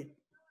enjoy it?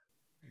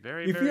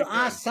 If you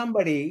ask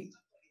somebody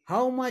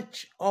how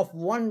much of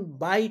one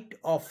bite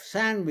of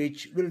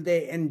sandwich will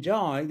they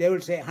enjoy, they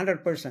will say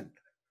 100%.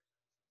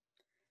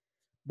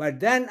 But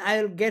then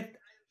I'll get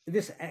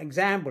this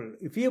example.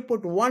 If you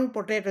put one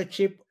potato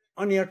chip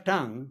on your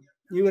tongue,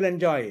 you will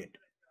enjoy it.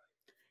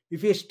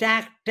 If you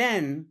stack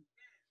 10,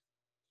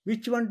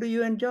 which one do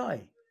you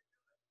enjoy?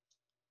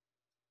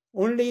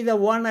 Only the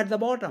one at the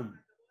bottom.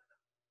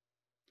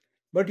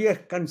 But you're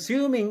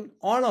consuming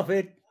all of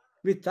it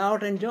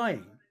without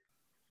enjoying.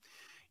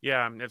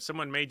 Yeah, if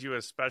someone made you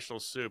a special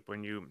soup,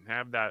 when you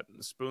have that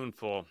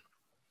spoonful,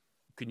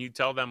 can you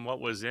tell them what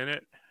was in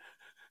it?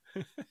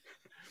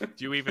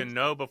 Do you even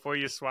know before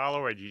you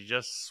swallow, or do you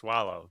just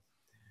swallow?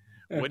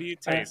 What do you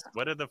taste?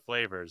 What are the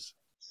flavors?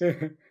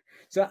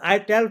 So I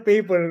tell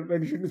people,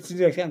 when you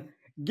situation,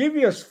 give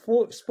your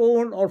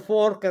spoon or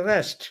fork a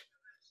rest.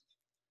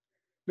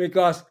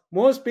 Because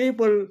most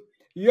people,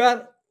 you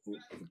are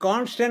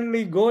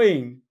constantly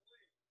going.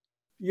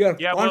 Your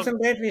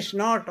concentration is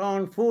not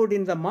on food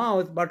in the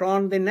mouth, but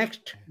on the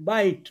next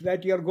bite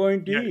that you're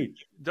going to eat.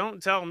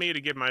 Don't tell me to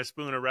give my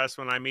spoon a rest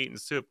when I'm eating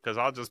soup, because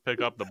I'll just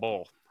pick up the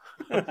bowl.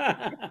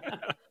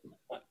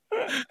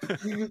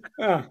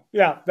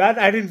 Yeah, that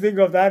I didn't think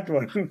of that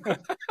one.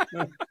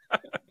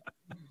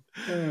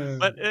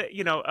 But,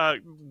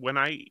 when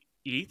I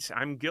eat,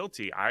 I'm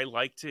guilty. I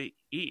like to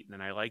eat,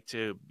 and I like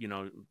to,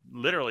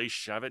 literally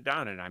shove it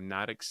down, and I'm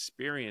not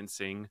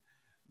experiencing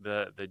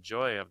the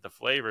joy of the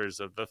flavors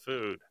of the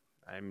food.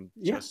 I'm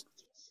just...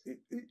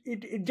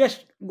 It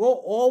just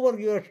go over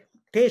your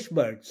taste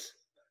buds.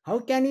 How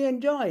can you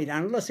enjoy it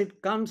unless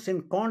it comes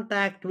in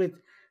contact with...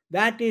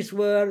 That is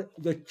where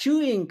the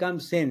chewing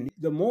comes in.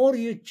 The more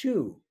you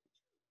chew,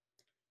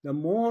 the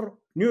more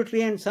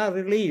nutrients are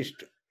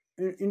released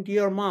into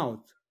your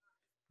mouth,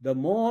 the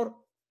more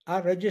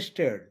are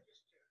registered,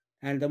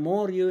 and the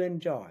more you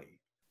enjoy.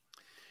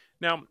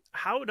 Now,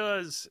 how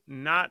does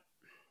not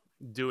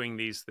doing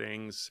these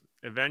things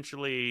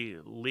eventually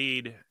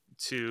lead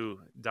to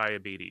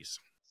diabetes?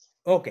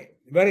 Okay,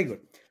 very good.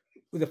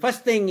 The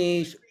first thing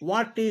is,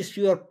 what is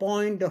your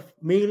point of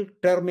meal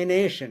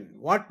termination?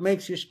 What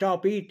makes you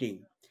stop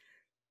eating?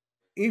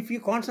 If you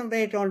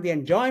concentrate on the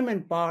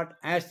enjoyment part,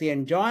 as the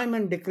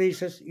enjoyment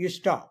decreases, you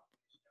stop.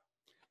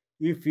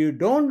 If you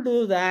don't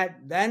do that,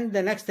 then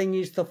the next thing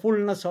is the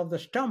fullness of the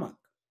stomach.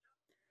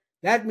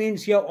 That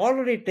means you have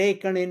already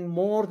taken in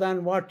more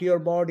than what your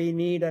body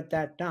needs at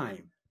that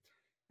time.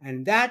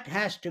 And that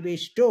has to be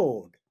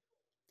stored.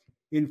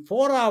 In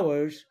 4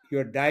 hours,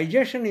 your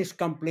digestion is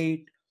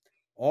complete.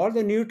 All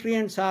the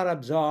nutrients are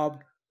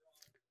absorbed.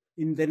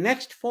 In the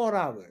next 4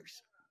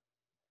 hours,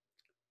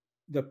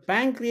 the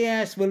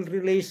pancreas will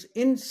release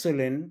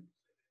insulin.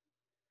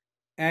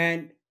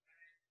 And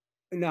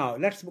now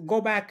let's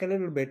go back a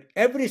little bit.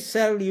 Every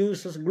cell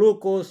uses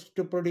glucose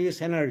to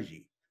produce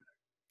energy.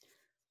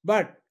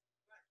 But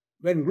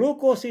when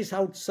glucose is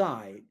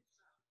outside,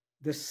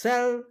 the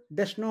cell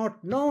does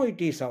not know it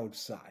is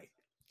outside.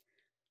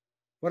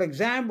 For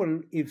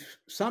example, if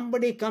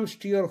somebody comes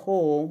to your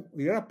home,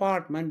 your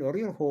apartment or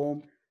your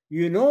home,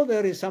 you know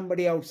there is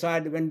somebody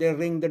outside when they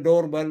ring the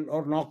doorbell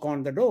or knock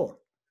on the door.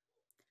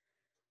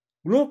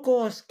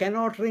 Glucose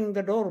cannot ring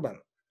the doorbell.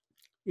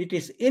 It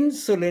is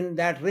insulin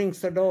that rings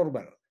the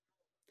doorbell.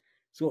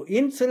 So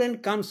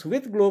insulin comes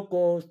with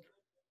glucose,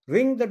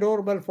 ring the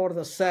doorbell for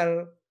the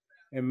cell,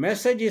 a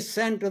message is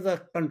sent to the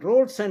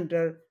control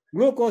center,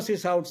 glucose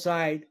is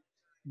outside,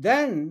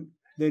 then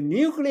the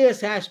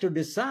nucleus has to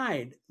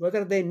decide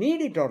whether they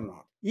need it or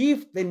not.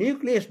 If the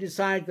nucleus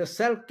decides the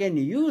cell can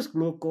use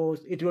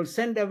glucose, it will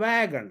send a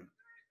wagon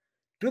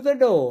to the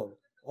door,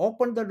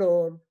 open the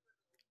door,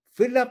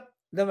 fill up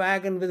the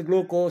wagon with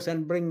glucose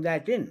and bring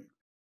that in.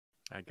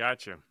 I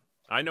got you.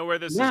 I know where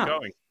this is Now,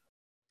 going.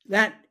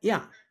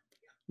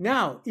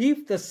 Now,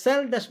 if the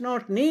cell does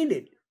not need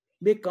it,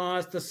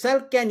 because the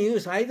cell can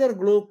use either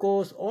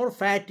glucose or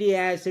fatty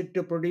acid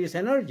to produce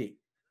energy.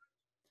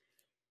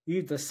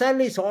 If the cell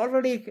is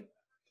already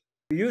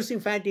using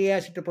fatty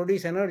acid to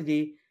produce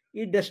energy,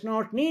 it does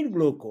not need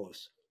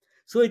glucose.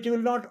 So it will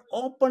not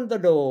open the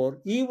door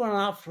even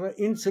after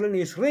insulin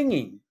is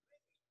ringing.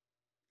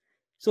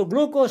 So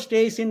glucose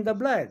stays in the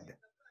blood.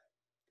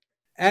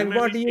 And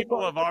what do you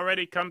people have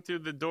already come through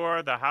the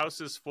door. The house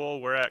is full.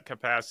 We're at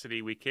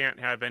capacity. We can't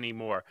have any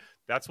more.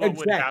 That's what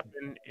would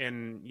happen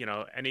in,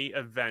 any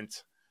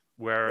event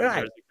where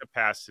there's a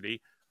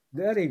capacity.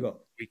 There you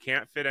go. We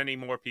can't fit any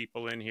more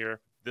people in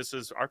here. This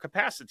is our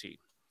capacity.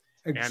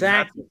 Exactly. And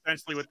that's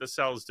essentially what the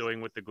cell is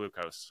doing with the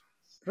glucose.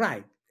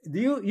 Right.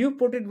 You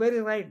put it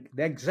very right.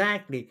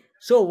 Exactly.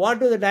 So what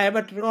do the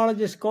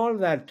diabetologists call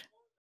that?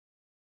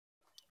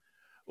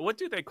 What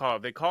do they call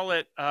it? They call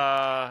it...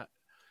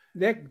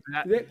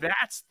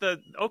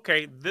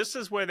 this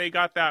is where they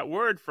got that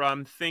word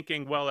from,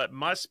 thinking, well, it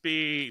must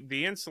be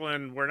the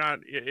insulin.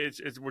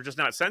 We're just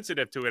not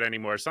sensitive to it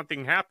anymore.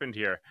 Something happened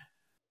here.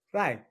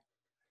 Right.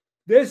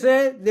 They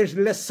say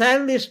the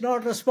cell is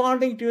not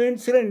responding to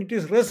insulin. It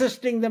is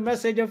resisting the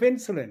message of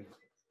insulin.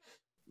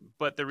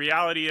 But the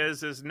reality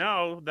is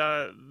no,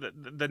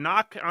 the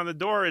knock on the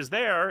door is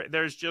there.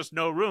 There's just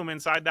no room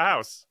inside the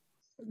house.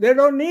 They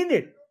don't need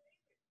it.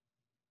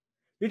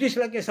 It is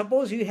like,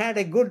 suppose you had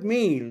a good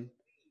meal,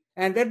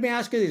 and let me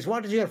ask you this,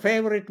 what is your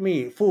favorite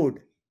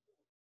food?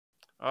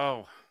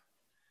 Oh.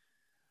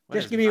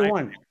 Just give me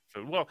one.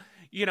 Well,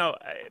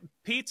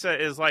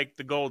 pizza is like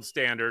the gold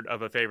standard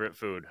of a favorite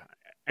food.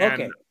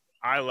 And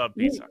I love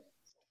pizza.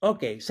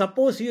 Okay,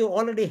 suppose you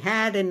already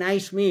had a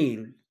nice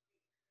meal,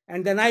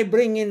 and then I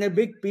bring in a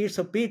big piece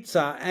of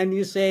pizza, and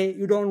you say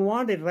you don't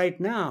want it right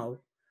now.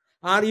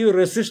 Are you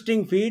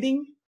resisting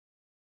feeding?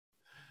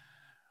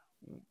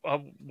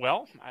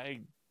 Well,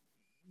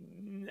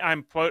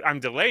 I'm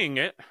delaying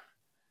it.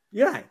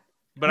 Yeah,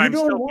 but I'm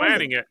still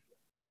planning it.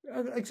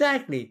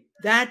 Exactly.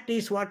 That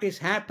is what is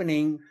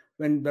happening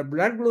when the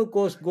blood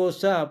glucose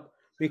goes up,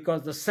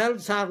 because the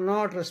cells are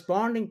not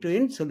responding to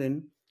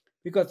insulin,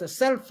 because the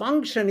cell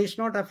function is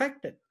not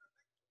affected.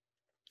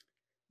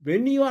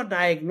 When you are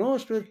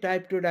diagnosed with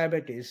type 2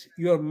 diabetes,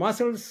 your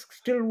muscles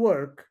still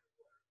work,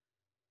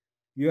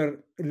 your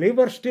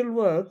liver still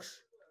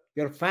works,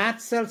 your fat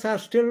cells are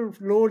still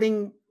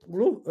loading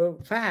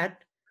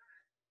fat.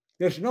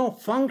 There's no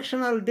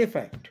functional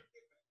defect.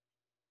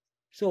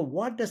 So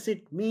what does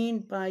it mean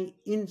by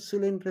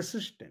insulin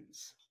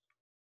resistance?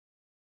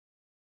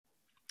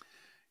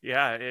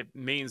 Yeah, it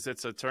means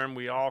it's a term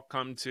we all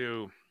come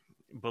to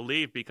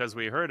believe because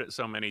we heard it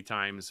so many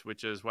times,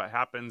 which is what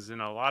happens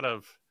in a lot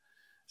of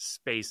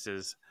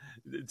spaces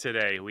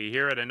today. We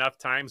hear it enough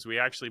times, we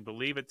actually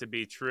believe it to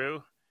be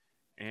true,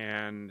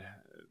 and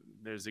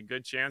there's a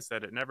good chance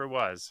that it never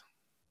was.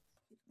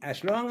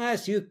 As long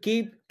as you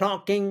keep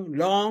talking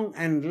long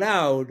and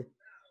loud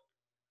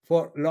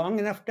for long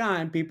enough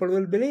time, people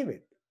will believe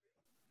it.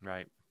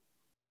 Right.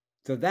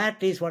 So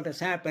that is what has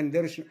happened.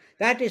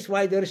 That is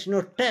why there is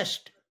no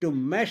test to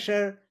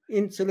measure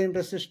insulin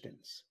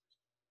resistance.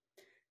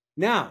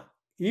 Now,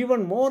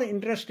 even more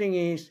interesting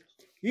is,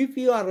 if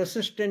you are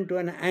resistant to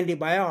an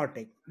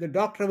antibiotic, the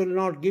doctor will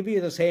not give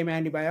you the same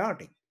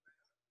antibiotic.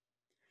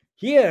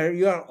 Here,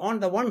 you are, on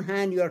the one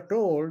hand, you are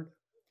told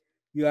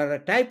you are a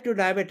type 2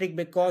 diabetic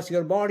because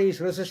your body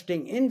is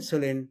resisting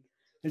insulin,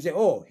 and say,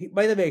 oh,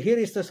 by the way, here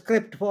is the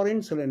script for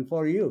insulin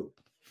for you.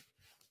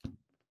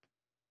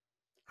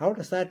 How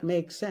does that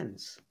make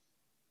sense?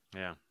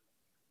 Yeah.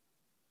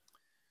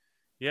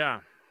 Yeah.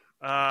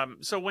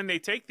 So when they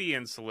take the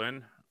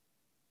insulin,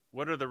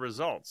 what are the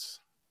results?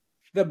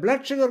 The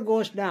blood sugar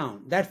goes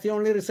down. That's the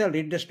only result.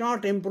 It does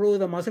not improve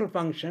the muscle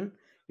function.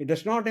 It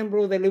does not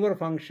improve the liver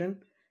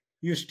function.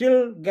 You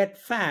still get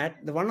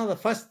fat. One of the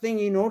first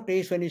things you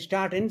notice when you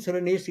start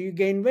insulin is you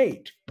gain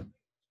weight.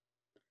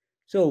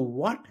 So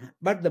what?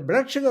 But the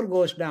blood sugar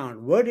goes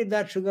down. Where did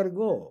that sugar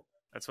go?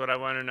 That's what I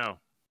want to know.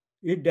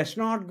 It does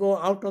not go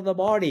out of the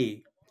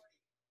body.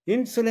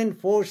 Insulin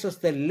forces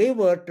the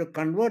liver to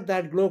convert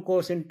that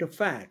glucose into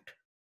fat.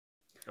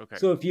 Okay.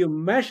 So if you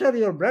measure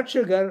your blood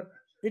sugar,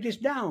 it is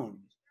down.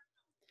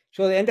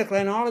 So the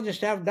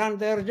endocrinologists have done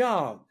their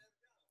job.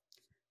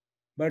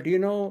 But you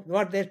know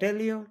what they tell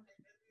you?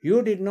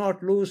 You did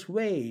not lose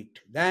weight.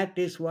 That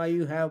is why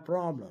you have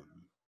problem.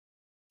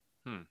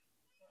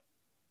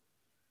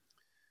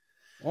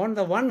 On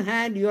the one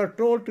hand, you are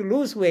told to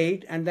lose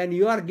weight, and then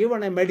you are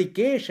given a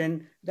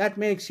medication that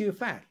makes you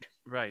fat.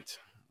 Right,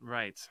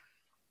 right.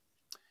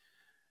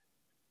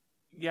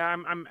 Yeah,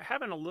 I'm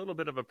having a little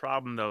bit of a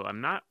problem, though.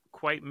 I'm not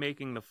quite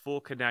making the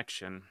full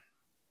connection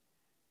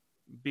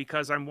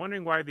because I'm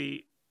wondering why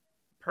the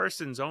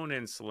person's own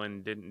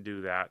insulin didn't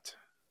do that,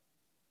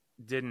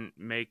 didn't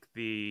make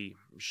the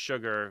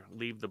sugar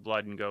leave the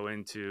blood and go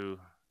into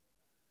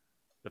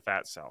the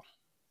fat cell.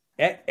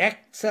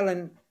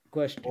 Excellent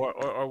question.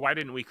 Or why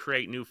didn't we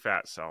create new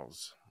fat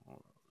cells?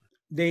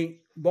 The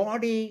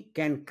body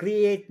can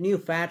create new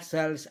fat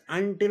cells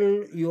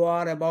until you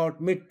are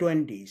about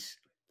mid-20s.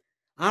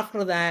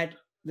 After that,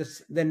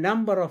 the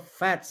number of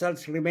fat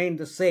cells remain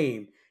the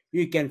same.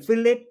 You can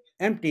fill it,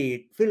 empty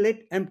it, fill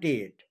it,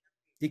 empty it.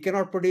 You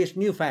cannot produce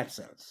new fat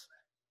cells.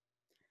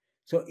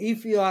 So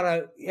if you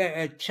are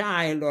a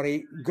child or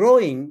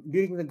growing,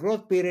 during the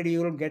growth period,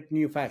 you will get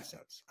new fat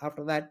cells.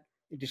 After that,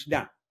 it is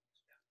done.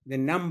 The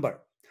number.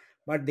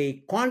 But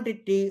the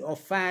quantity of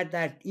fat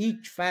that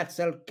each fat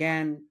cell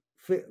can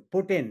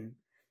put in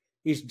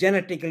is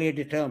genetically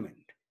determined.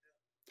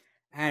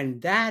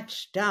 And that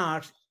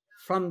starts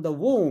from the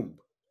womb,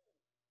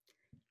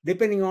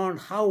 depending on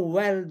how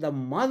well the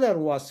mother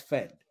was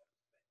fed.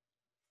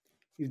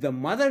 If the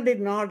mother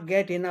did not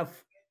get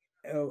enough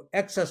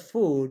excess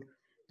food,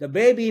 the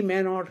baby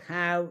may not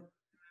have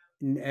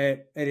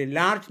a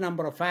large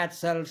number of fat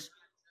cells,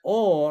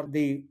 or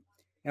the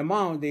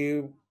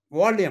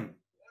volume,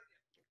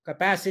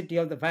 capacity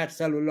of the fat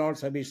cell will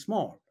also be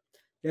small.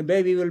 The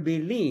baby will be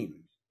lean.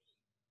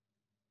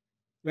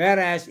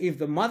 Whereas if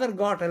the mother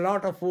got a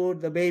lot of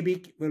food, the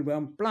baby will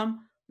be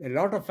plump, a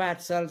lot of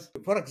fat cells.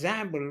 For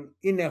example,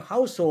 in a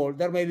household,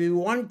 there may be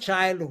one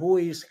child who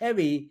is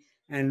heavy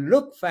and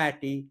look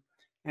fatty,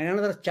 and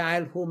another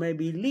child who may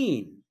be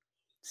lean.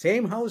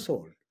 Same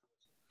household.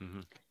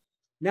 Mm-hmm.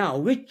 Now,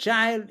 which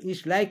child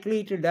is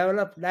likely to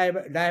develop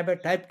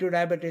type 2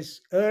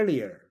 diabetes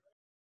earlier?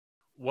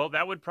 Well,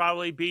 that would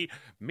probably be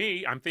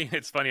me.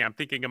 It's funny, I'm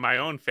thinking of my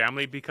own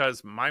family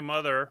because my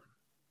mother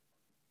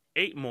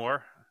ate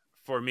more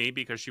for me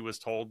because she was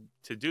told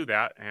to do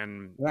that.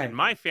 And right. In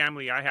my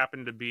family, I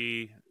happen to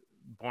be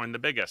born the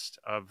biggest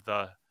of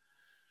the,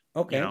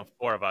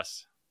 four of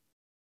us.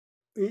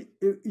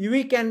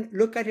 We can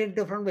look at it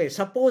different ways.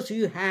 Suppose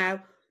you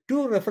have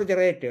two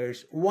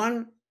refrigerators.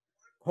 One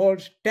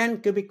holds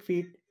 10 cubic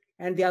feet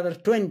and the other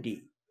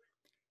 20.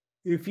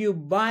 If you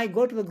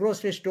go to the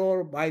grocery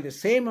store, buy the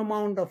same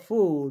amount of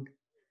food,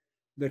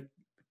 the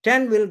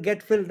 10 will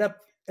get filled up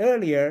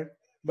earlier,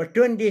 but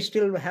 20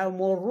 still have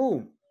more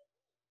room.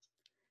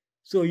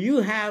 So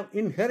you have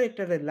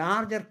inherited a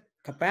larger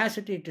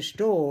capacity to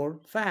store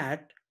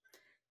fat.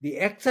 The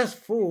excess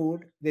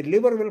food, the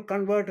liver will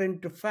convert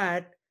into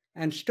fat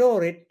and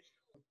store it.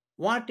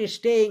 What is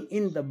staying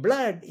in the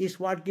blood is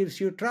what gives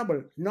you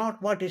trouble,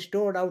 not what is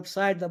stored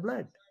outside the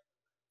blood.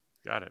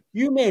 Got it.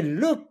 You may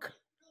look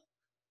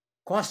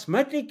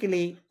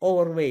cosmetically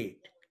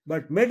overweight,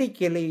 but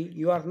medically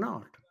you are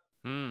not.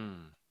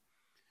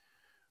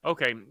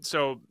 Okay,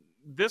 so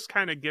this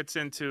kind of gets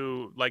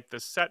into like the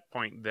set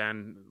point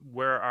then,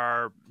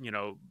 where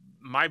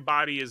my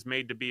body is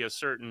made to be a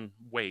certain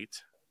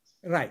weight.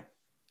 Right.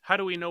 How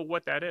do we know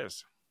what that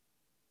is?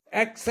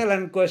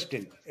 Excellent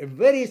question. A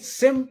very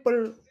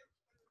simple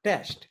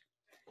test.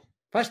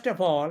 First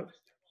of all,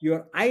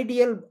 your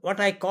ideal, what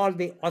I call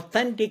the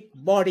authentic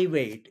body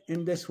weight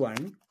in this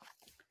one,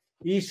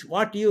 is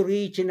what you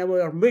reach in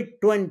our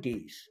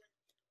mid-20s.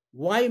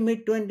 Why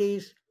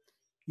mid-20s?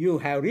 You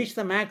have reached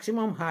the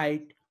maximum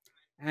height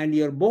and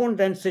your bone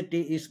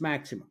density is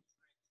maximum.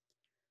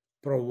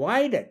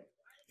 Provided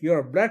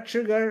your blood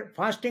sugar,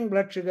 fasting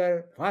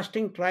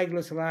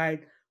triglyceride,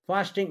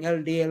 fasting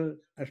LDL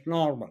is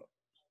normal.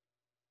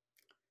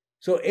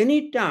 So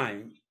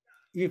anytime,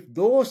 if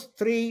those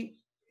three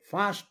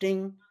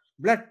fasting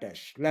blood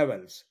test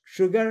levels,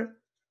 sugar,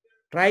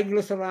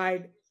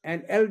 triglyceride,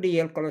 and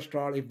LDL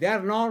cholesterol, if they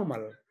are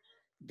normal,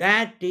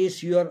 that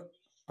is your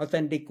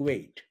authentic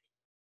weight.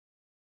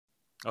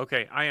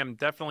 Okay, I am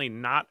definitely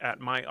not at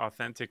my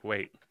authentic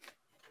weight.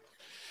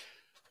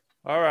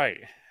 All right,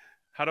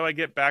 how do I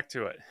get back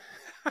to it?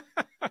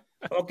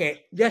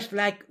 Okay, just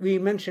like we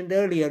mentioned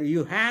earlier,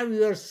 you have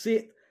your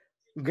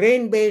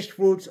grain-based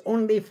foods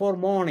only for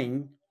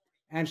morning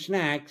and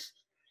snacks.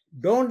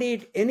 Don't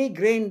eat any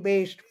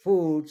grain-based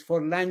foods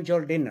for lunch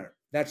or dinner.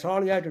 That's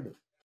all you have to do.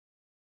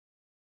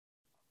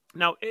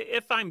 Now,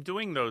 if I'm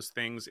doing those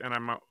things and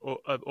I'm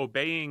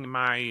obeying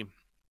my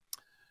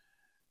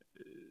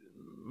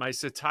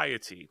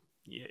satiety,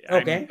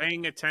 okay. I'm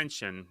paying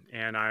attention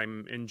and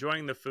I'm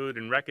enjoying the food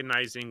and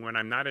recognizing when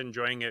I'm not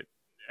enjoying it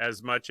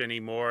as much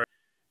anymore,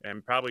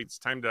 and probably it's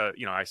time to,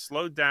 I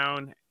slowed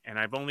down and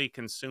I've only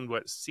consumed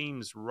what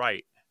seems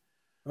right.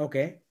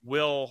 Okay.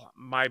 Will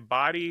my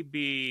body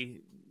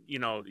be,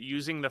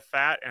 using the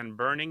fat and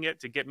burning it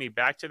to get me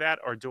back to that?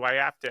 Or do I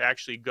have to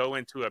actually go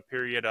into a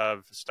period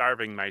of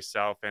starving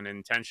myself and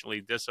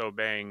intentionally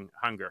disobeying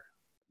hunger?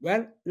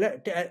 Well,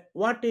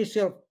 what is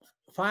your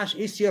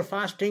is your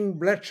fasting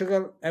blood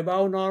sugar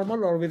above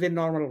normal or within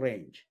normal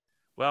range?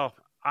 Well,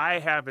 I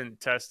haven't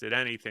tested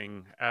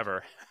anything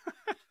ever.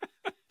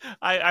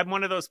 I'm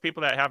one of those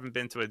people that haven't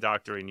been to a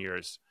doctor in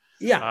years.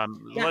 Yeah,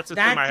 Let's assume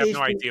that I have is no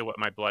the idea what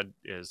my blood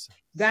is.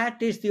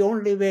 that is the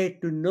only way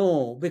to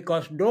know,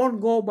 because don't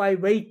go by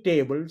weight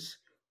tables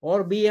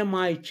or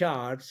BMI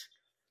charts.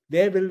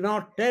 They will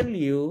not tell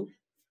you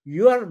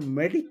your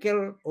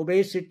medical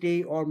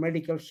obesity or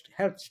medical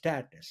health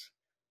status.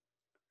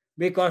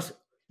 Because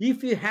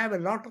if you have a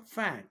lot of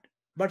fat,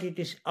 but it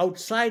is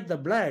outside the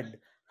blood,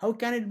 how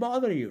can it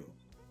bother you?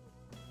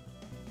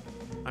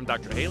 I'm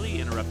Dr. Haley,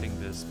 interrupting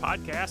this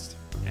podcast.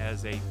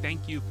 As a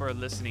thank you for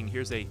listening,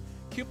 here's a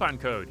coupon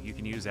code you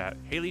can use at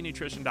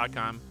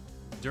haleynutrition.com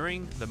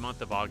during the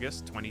month of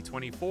August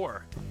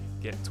 2024.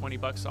 Get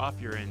 $20 off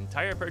your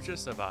entire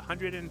purchase of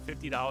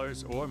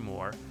 $150 or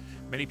more.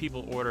 Many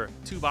people order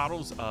 2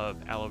 bottles of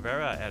aloe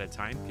vera at a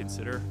time.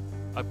 Consider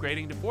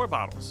upgrading to 4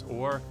 bottles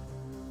or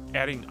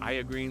adding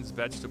Greens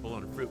vegetable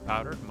and fruit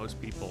powder. Most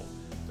people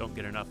don't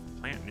get enough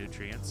plant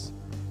nutrients.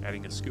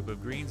 Adding a scoop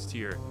of greens to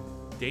your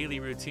daily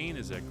routine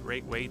is a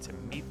great way to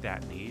meet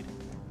that need.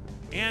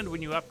 And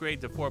when you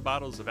upgrade to 4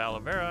 bottles of aloe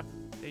vera,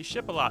 they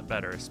ship a lot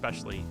better,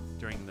 especially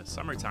during the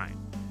summertime.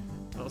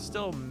 They'll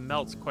still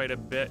melt quite a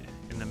bit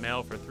in the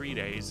mail for 3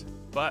 days,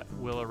 but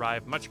will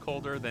arrive much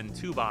colder than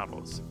 2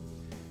 bottles.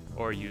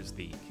 Or use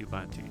the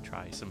coupon to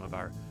try some of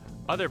our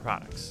other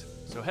products.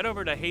 So head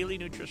over to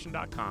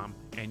haleynutrition.com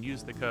and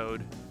use the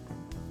code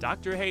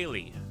Dr.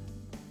 Haley.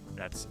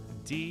 That's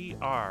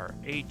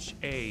DRHALEY.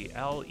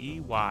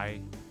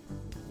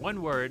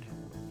 One word,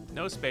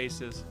 no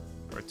spaces,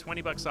 for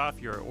 $20 off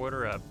your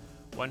order of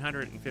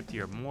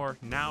 $150 or more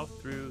now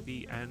through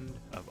the end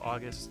of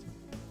August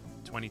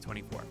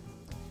 2024.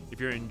 If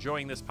you're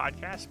enjoying this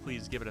podcast,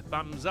 please give it a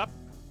thumbs up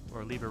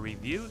or leave a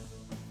review,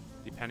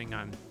 depending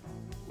on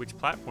which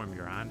platform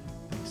you're on.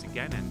 Thanks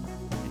again, and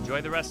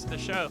enjoy the rest of the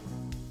show.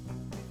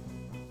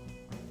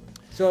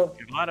 So,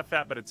 You have a lot of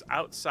fat, but it's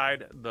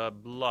outside the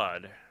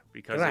blood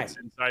because right. it's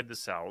inside the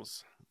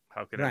cells.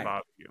 How can it Right.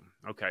 bother you?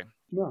 Okay.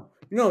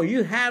 No,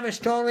 you have a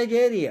storage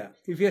area.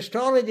 If your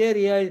storage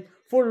area is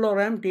full or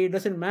empty, it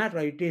doesn't matter.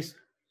 It is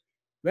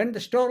when the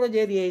storage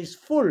area is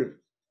full,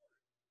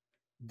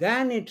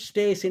 then it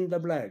stays in the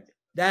blood.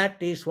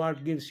 That is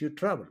what gives you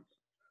trouble.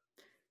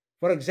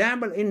 For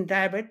example, in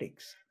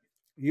diabetics,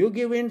 you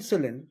give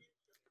insulin.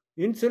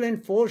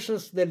 Insulin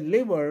forces the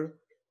liver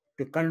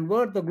to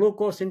convert the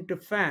glucose into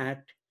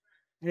fat,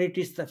 and it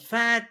is the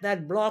fat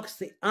that blocks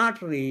the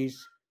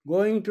arteries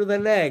going to the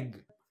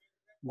leg,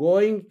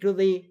 going to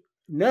the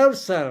nerve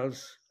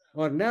cells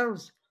or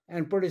nerves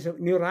and produce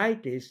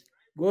neuritis,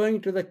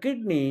 going to the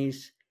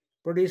kidneys,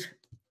 produce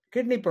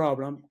kidney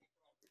problem,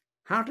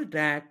 heart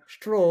attack,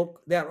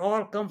 stroke. They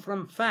all come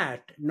from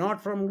fat,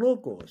 not from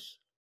glucose.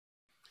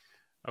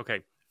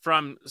 Okay.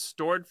 From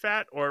stored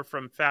fat or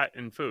from fat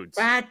in foods?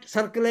 Fat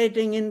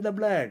circulating in the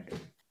blood.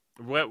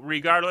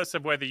 Regardless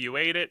of whether you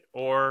ate it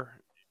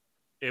or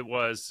it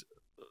was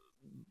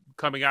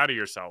coming out of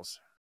your cells.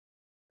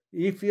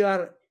 If you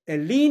are a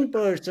lean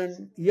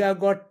person, you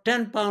have got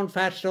 10-pound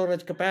fat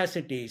storage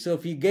capacity. So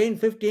if you gain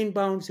 15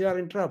 pounds, you are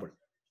in trouble.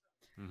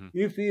 Mm-hmm.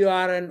 If you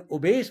are an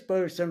obese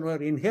person or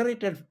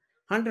inherited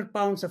 100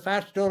 pounds of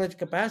fat storage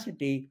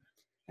capacity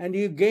and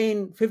you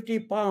gain 50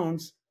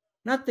 pounds,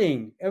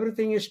 nothing.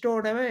 Everything is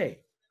stored away.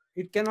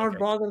 It cannot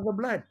bother the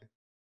blood.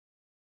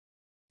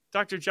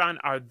 Dr. John,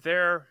 are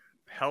there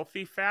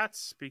healthy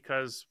fats?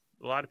 Because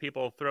a lot of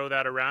people throw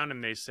that around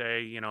and they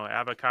say,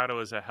 avocado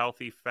is a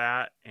healthy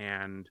fat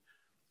and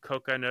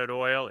coconut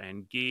oil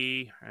and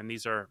ghee, and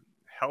these are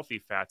healthy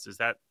fats. Is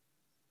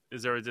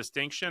there a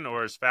distinction,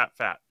 or is fat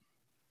fat?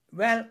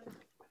 Well,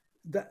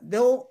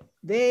 though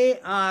they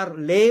are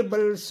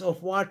labels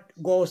of what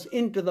goes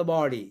into the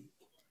body.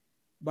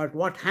 But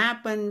what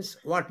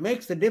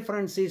makes the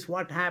difference is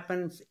what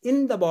happens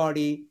in the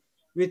body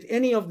with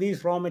any of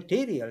these raw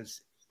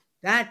materials.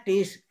 That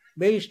is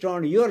based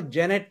on your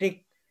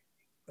genetic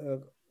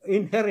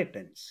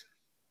inheritance.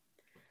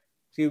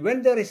 See,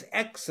 when there is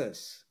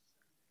excess,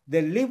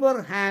 the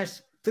liver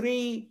has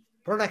 3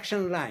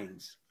 production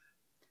lines.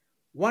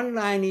 One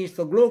line is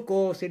the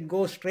glucose, it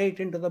goes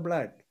straight into the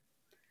blood.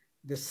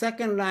 The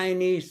second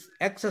line is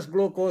excess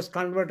glucose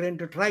converted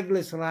into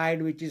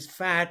triglyceride, which is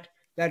fat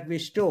that we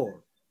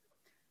store.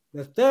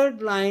 The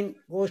third line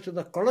goes to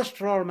the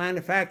cholesterol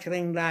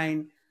manufacturing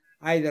line,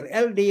 either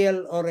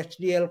LDL or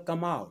HDL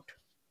come out.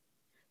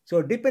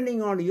 So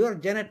depending on your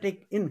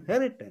genetic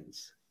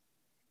inheritance,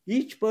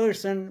 each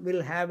person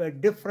will have a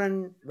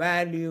different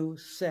value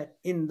set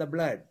in the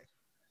blood.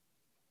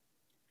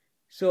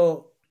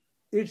 So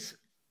it's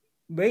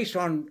based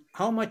on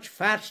how much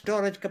fat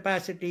storage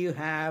capacity you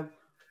have,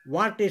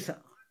 what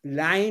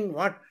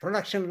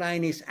production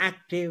line is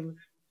active,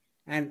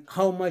 and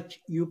how much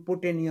you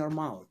put in your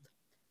mouth.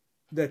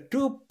 The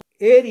 2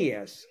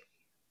 areas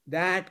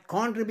that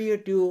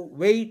contribute to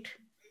weight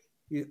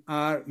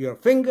are your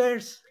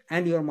fingers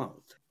and your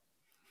mouth.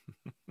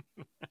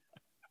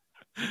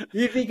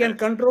 If we can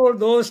control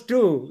those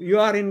two, you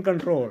are in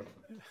control.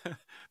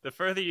 The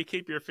further you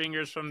keep your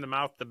fingers from the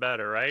mouth, the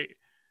better, right?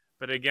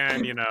 But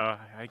again,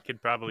 I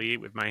could probably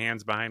eat with my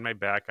hands behind my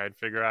back. I'd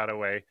figure out a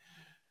way.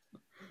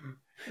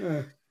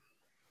 Uh,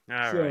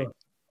 All right. so,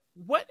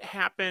 What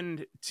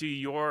happened to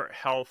your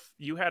health?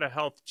 You had a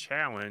health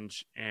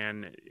challenge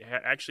and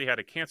actually had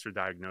a cancer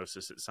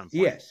diagnosis at some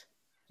point. yes,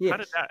 How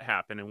did yes. that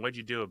happen, and what'd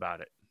you do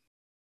about it?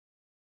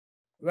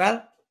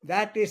 Well,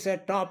 that is a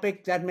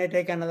topic that may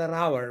take another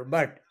hour,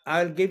 but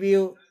I'll give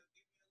you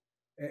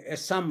a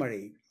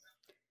summary.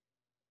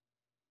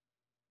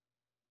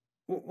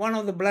 One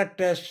of the blood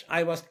tests,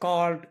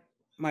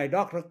 my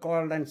doctor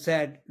called and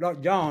said,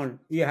 "Look, John,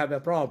 you have a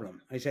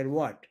problem." I said,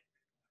 "What?"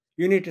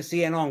 "You need to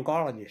see an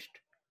oncologist."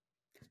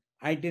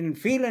 I didn't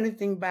feel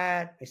anything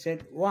bad. I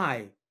said,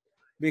 "Why?"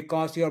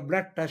 "Because your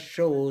blood test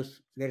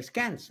shows there is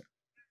cancer."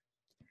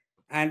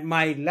 And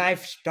my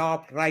life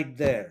stopped right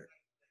there.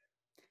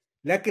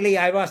 Luckily,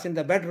 I was in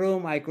the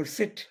bedroom. I could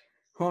sit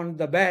on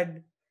the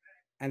bed,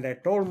 and I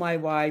told my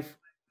wife,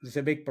 "This is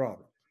a big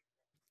problem."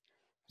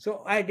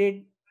 So I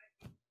did,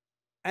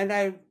 and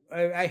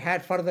I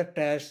had further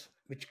tests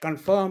which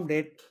confirmed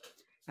it.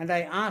 And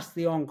I asked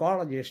the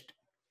oncologist,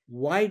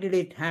 "Why did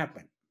it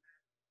happen?"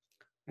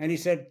 And he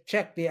said,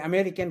 "Check the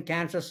American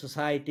Cancer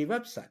Society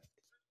website."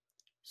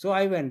 So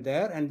I went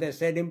there, and they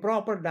said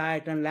improper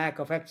diet and lack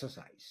of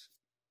exercise.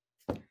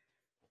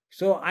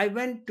 So I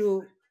went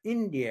to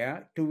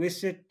India to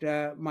visit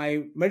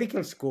my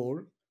medical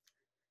school.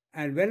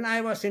 And when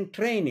I was in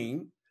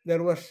training,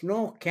 there was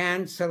no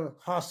cancer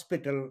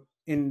hospital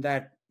in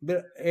that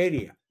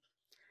area.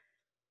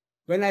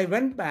 When I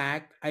went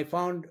back, I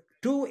found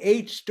 2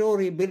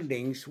 8-story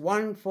buildings,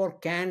 one for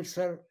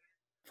cancer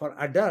for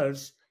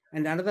adults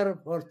and another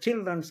for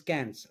children's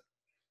cancer.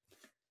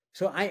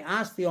 So I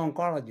asked the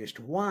oncologist,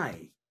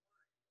 why?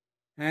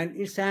 And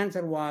his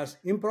answer was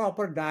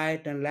improper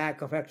diet and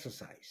lack of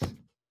exercise.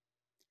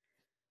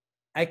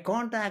 I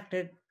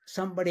contacted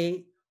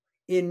somebody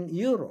in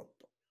Europe,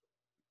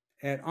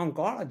 an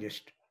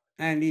oncologist,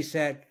 and he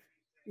said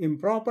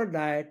improper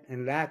diet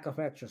and lack of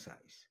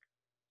exercise.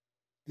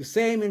 The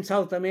same in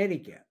South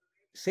America,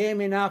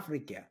 same in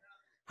Africa.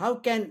 How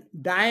can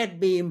diet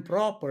be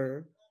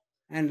improper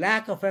and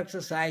lack of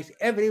exercise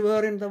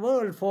everywhere in the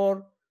world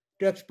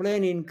to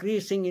explain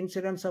increasing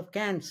incidence of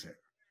cancer?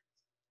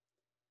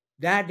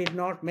 That did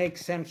not make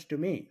sense to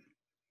me.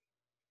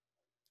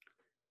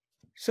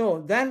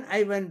 So then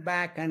I went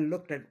back and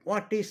looked at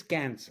what is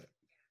cancer.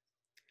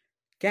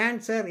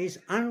 Cancer is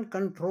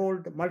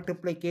uncontrolled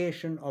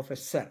multiplication of a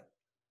cell.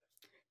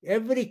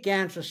 Every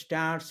cancer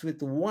starts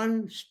with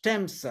one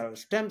stem cell.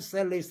 Stem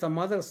cell is the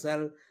mother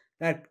cell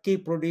that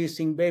keep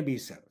producing baby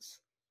cells.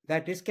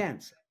 That is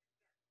cancer.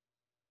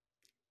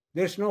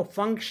 There's no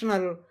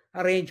functional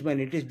arrangement.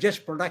 It is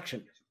just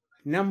production,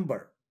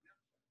 number,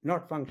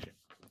 not function.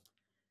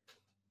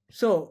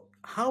 So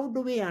how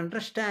do we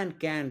understand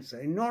cancer?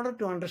 In order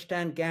to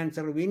understand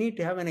cancer, we need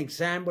to have an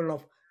example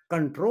of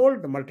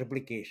controlled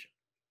multiplication.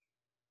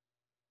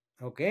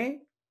 Okay?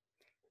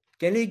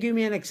 Can you give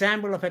me an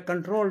example of a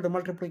controlled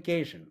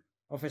multiplication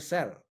of a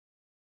cell?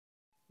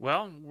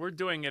 Well, we're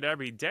doing it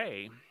every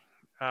day.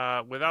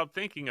 Without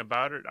thinking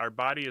about it, our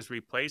body is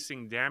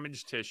replacing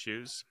damaged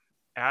tissues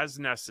as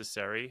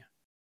necessary.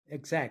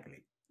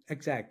 Exactly.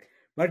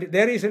 But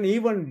there is an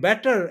even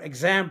better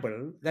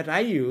example that I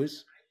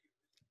use.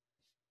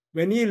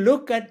 When you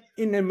look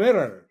in a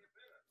mirror,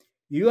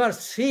 you are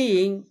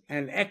seeing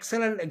an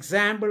excellent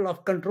example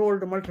of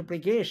controlled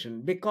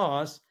multiplication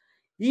because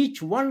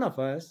each one of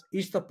us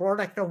is the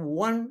product of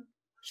one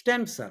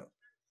stem cell.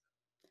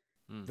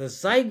 The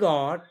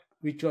zygote,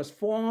 which was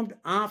formed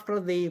after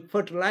the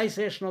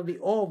fertilization of the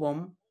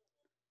ovum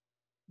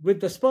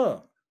with the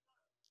sperm,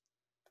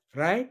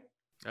 right?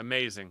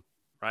 Amazing,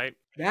 right?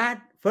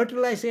 That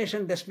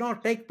fertilization does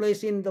not take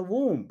place in the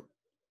womb.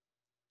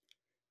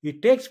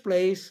 It takes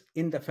place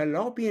in the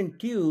fallopian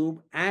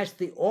tube as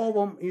the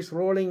ovum is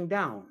rolling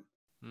down.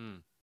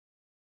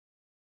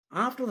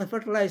 After the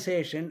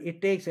fertilization,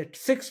 it takes a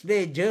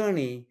 6-day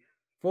journey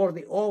for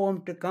the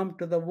ovum to come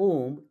to the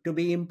womb to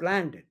be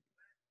implanted.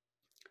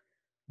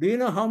 Do you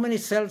know how many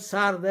cells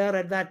are there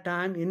at that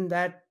time in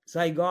that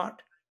zygote?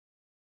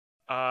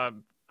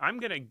 I'm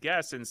going to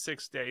guess in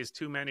 6 days,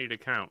 too many to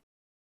count.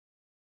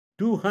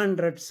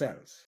 200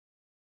 cells.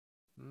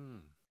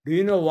 Do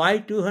you know why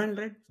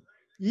 200?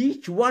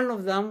 Each one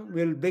of them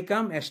will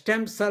become a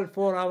stem cell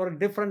for our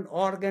different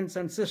organs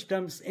and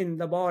systems in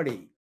the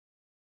body.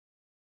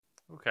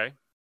 Okay.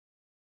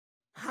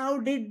 How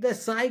did the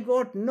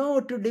zygote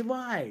know to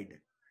divide?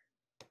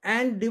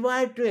 And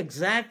divide to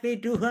exactly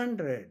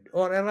 200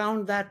 or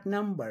around that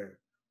number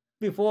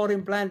before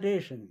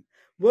implantation.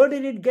 Where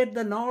did it get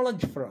the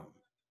knowledge from?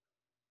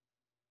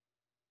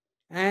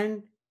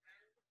 And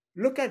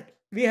look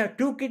we have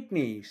 2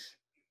 kidneys,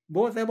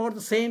 both about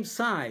the same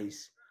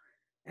size,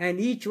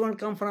 and each one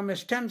come from a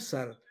stem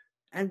cell,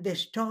 and they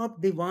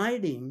stop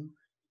dividing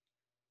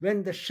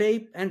when the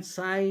shape and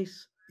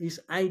size is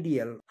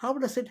ideal. How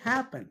does it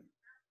happen?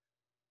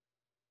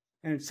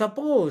 And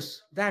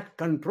suppose that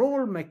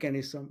control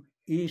mechanism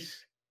is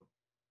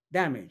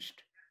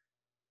damaged,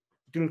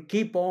 it will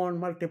keep on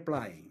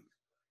multiplying,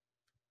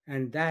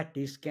 and that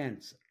is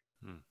cancer.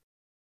 Hmm.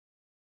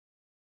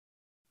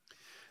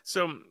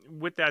 So,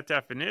 with that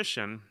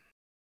definition,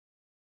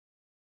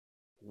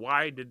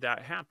 why did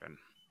that happen?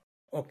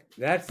 Okay,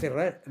 that's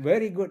a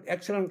very good,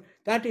 excellent.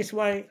 That is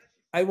why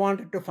I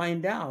wanted to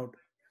find out.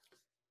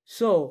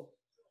 So,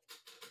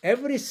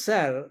 every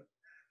cell,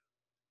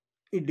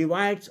 it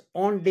divides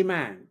on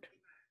demand.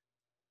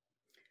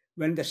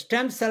 When the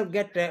stem cell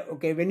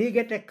when you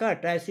get a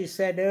cut, as you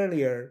said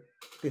earlier,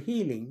 to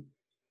healing,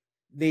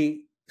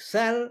 the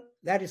cell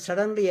that is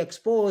suddenly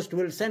exposed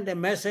will send a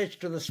message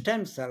to the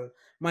stem cell,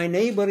 my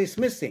neighbor is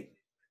missing.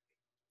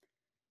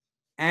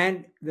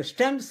 And the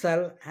stem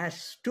cell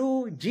has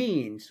two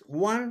genes,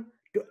 one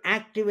to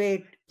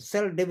activate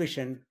cell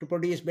division to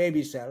produce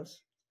baby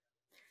cells,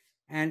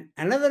 and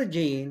another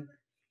gene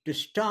to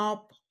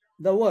stop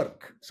the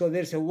work. So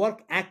there's a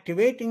work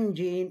activating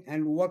gene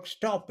and work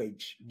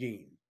stoppage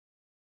gene.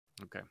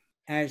 Okay.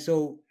 And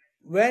so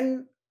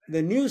when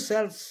the new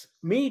cells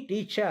meet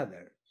each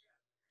other,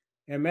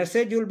 a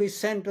message will be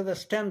sent to the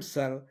stem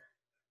cell,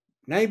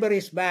 neighbor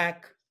is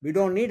back, we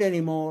don't need any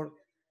more,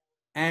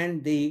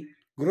 and the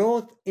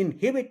growth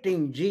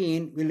inhibiting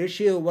gene will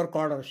issue a work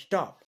order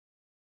stop.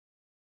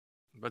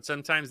 But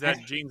sometimes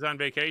that gene's on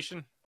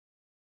vacation?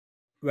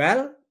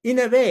 Well, in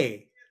a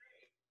way,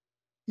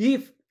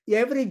 if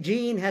every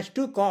gene has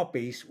two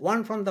copies,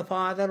 one from the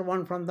father,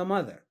 one from the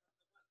mother,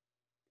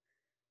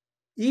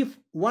 if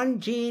one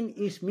gene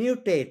is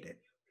mutated,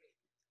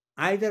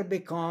 either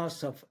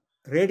because of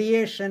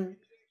radiation,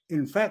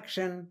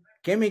 infection,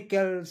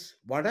 chemicals,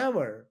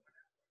 whatever,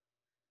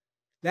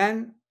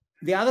 then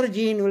the other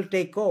gene will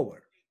take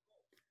over.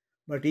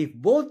 But if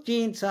both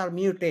genes are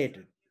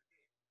mutated,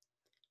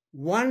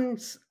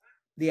 once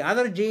the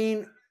other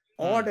gene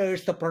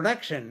orders the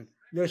production,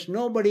 there's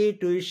nobody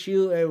to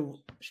issue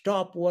a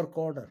stop work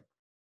order.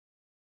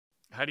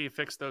 How do you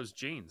fix those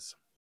genes?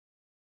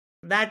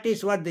 That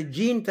is what the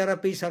gene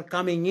therapies are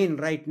coming in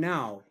right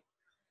now.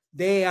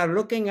 They are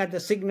looking at the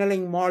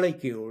signaling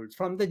molecules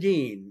from the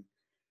gene.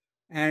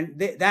 And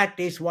that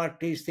is what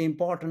is the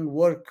important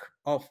work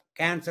of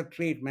cancer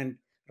treatment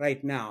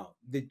right now,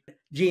 the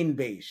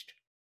gene-based.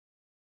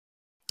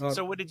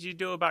 So what did you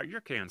do about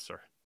your cancer?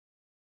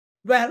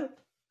 Well,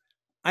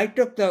 I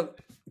took the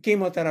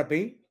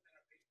chemotherapy.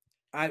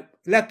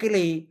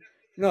 Luckily,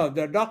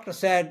 the doctor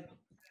said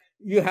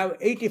you have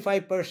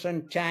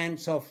 85%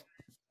 chance of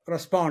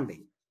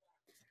responding.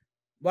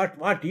 But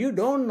what you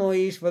don't know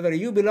is whether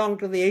you belong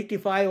to the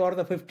 85 or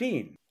the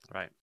 15.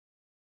 Right.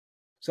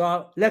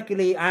 So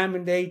luckily, I am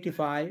in the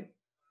 85.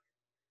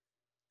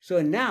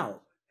 So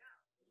now,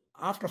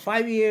 after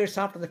 5 years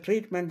after the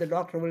treatment, the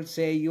doctor will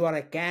say you are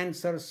a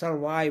cancer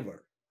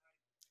survivor.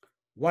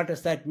 What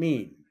does that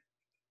mean?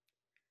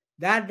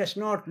 That does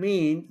not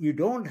mean you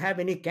don't have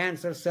any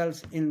cancer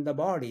cells in the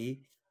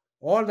body.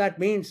 All that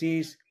means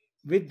is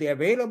with the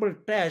available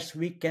tests,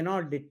 we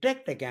cannot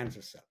detect a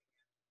cancer cell.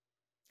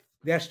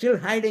 They are still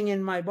hiding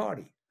in my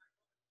body.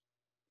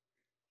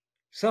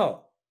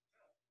 So,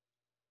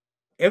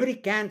 every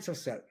cancer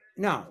cell.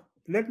 Now,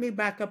 let me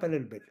back up a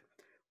little bit.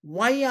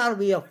 Why are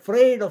we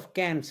afraid of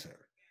cancer?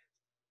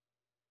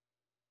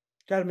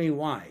 Tell me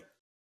why.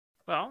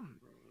 Well,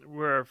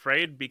 we're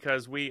afraid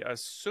because we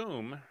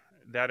assume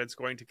that it's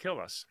going to kill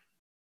us.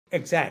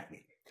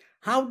 Exactly.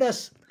 How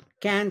does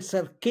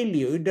cancer kill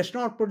you? It does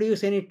not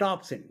produce any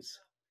toxins.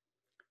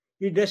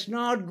 It does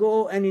not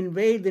go and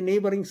invade the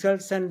neighboring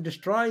cells and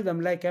destroy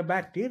them like a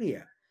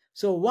bacteria.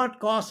 So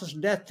what causes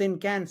death in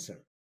cancer?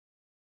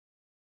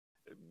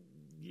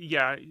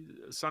 Yeah,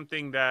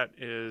 something that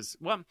is,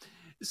 well,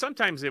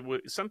 sometimes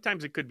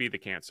it could be the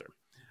cancer.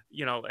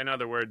 In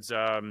other words,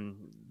 a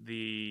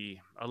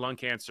lung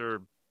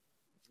cancer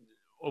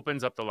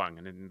opens up the lung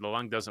and then the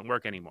lung doesn't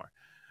work anymore.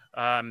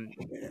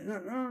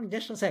 No,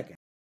 just a second.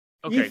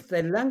 Okay. If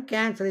the lung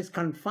cancer is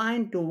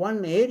confined to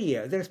one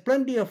area, there's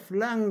plenty of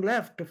lung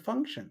left to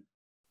function.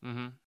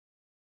 Mm-hmm.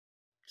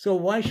 So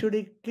why should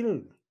it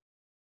kill?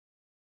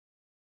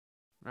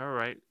 All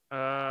right.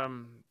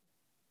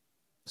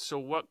 So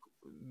what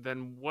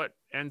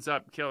ends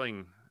up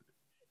killing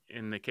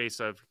in the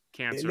case of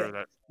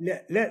cancer?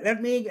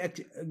 Let me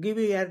give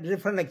you a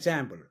different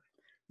example.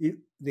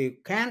 The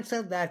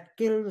cancer that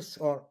kills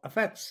or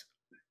affects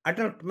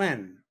adult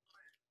men,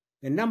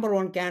 the number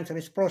one cancer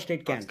is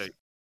prostate cancer.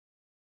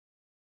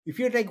 If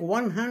you take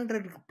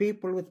 100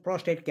 people with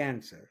prostate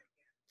cancer,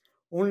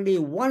 only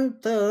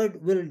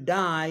 1/3 will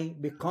die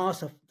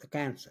because of the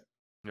cancer.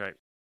 Right.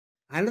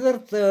 Another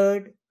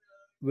third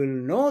will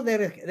know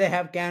they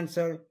have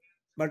cancer,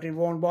 but it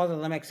won't bother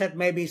them except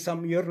maybe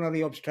some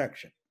urinary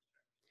obstruction.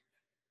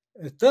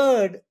 A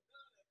third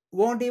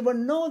won't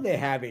even know they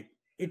have it.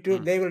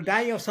 They will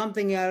die of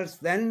something else.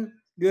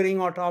 Then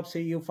during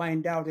autopsy, you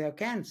find out they have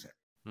cancer.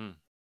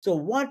 So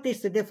what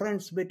is the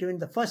difference between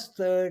the first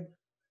third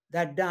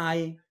that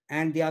die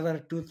and the other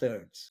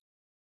 2/3?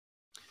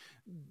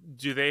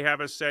 Do they have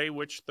a say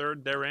which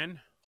third they're in?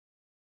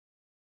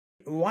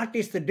 What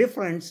is the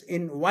difference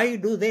in why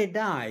do they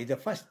die, the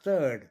first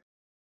third?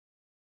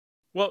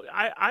 Well,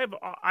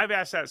 I've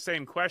asked that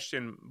same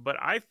question, but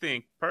I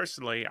think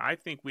personally, I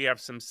think we have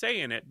some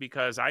say in it,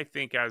 because I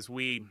think as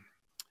we,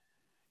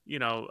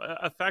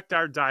 affect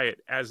our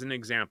diet, as an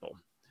example,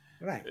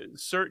 Right.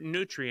 certain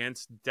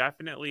nutrients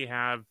definitely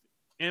have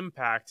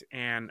impact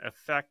and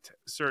affect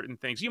certain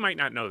things. You might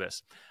not know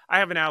this. I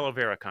have an aloe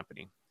vera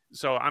company,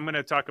 so I'm going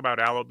to talk about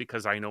aloe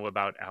because I know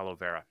about aloe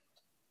vera.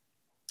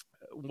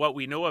 What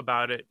we know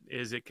about it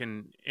is it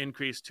can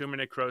increase tumor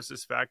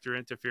necrosis factor,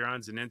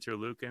 interferons, and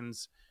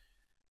interleukins.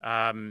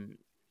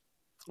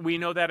 We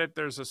know that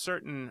there's a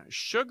certain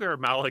sugar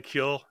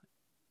molecule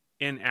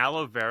in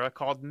aloe vera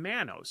called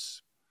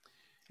mannose.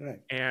 Right.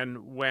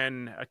 And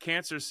when a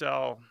cancer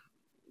cell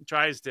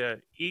tries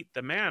to eat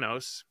the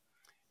mannose,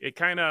 it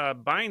kind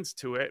of binds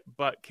to it,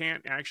 but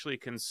can't actually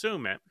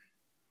consume it.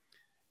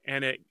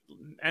 And it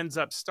ends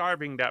up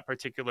starving that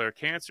particular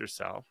cancer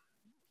cell.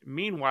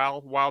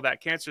 Meanwhile, while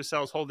that cancer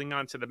cell is holding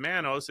on to the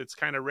mannose, it's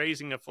kind of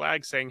raising a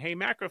flag saying, hey,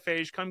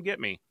 macrophage, come get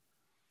me.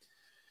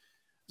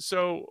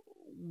 So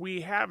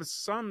we have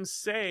some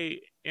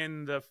say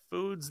in the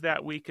foods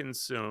that we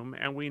consume,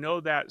 and we know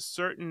that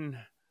certain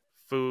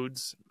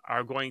foods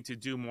are going to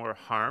do more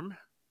harm,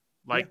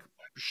 like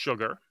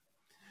sugar.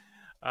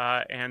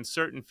 And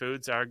certain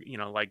foods are,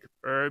 like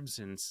herbs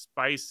and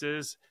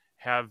spices,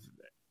 have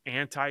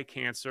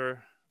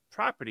anti-cancer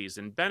properties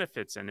and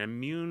benefits and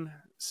immune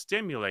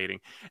stimulating.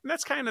 And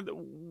that's kind of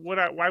what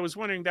I was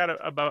wondering that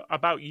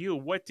about you.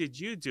 What did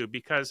you do?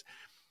 Because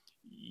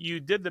you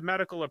did the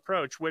medical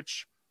approach,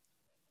 which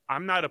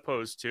I'm not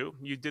opposed to.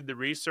 You did the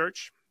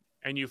research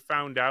and you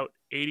found out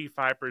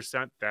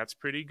 85%, that's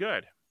pretty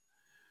good.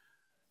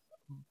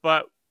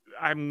 But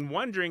I'm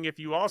wondering if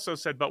you also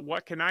said, but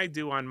what can I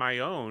do on my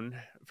own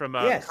from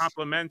a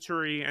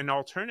complementary and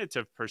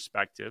alternative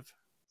perspective?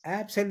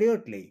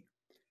 Absolutely.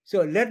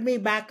 So let me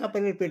back up a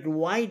little bit.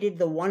 Why do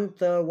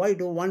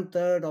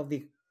 1/3 of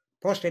the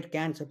prostate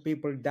cancer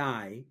people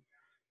die?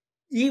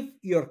 If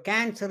your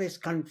cancer is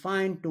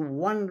confined to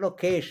one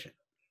location,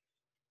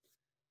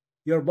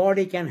 your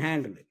body can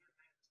handle it.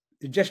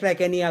 It's just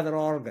like any other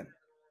organ.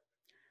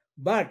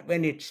 But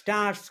when it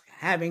starts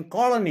having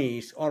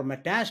colonies or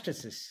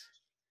metastasis,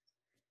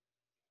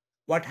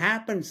 what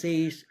happens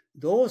is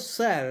those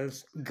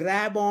cells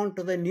grab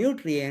onto the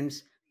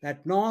nutrients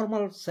that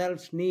normal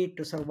cells need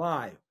to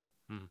survive.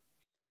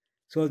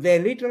 So they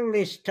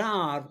literally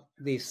starve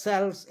the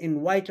cells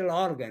in vital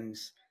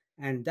organs,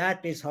 and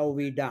that is how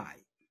we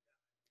die.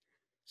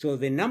 So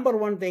the number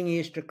one thing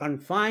is to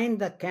confine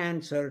the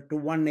cancer to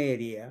one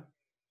area,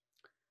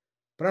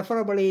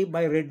 preferably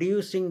by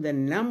reducing the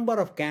number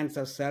of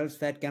cancer cells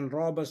that can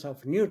rob us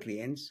of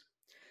nutrients.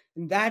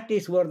 And that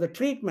is where the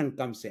treatment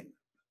comes in.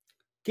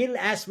 Kill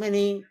as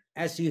many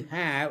as you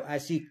have,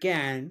 as you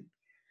can,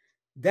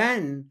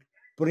 then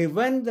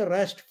prevent the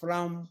rest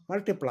from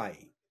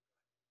multiplying.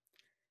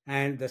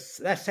 And the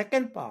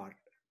second part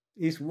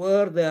is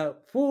where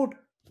the food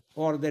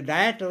or the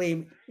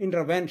dietary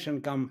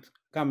intervention comes.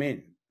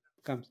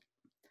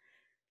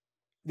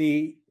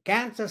 The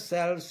cancer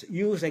cells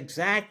use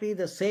exactly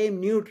the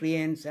same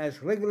nutrients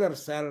as regular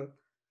cell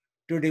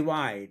to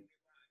divide.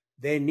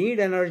 They need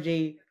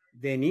energy,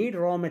 they need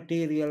raw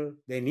material,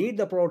 they need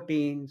the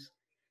proteins.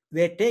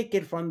 They take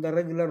it from the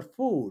regular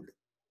food.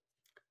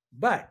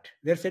 But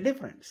there's a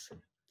difference.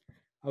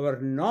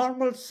 Our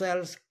normal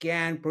cells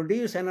can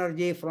produce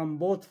energy from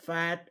both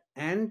fat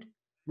and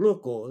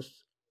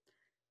glucose.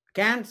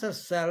 Cancer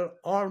cells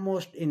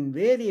almost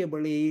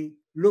invariably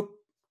look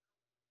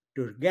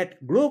to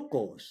get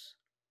glucose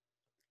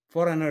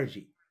for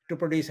energy, to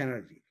produce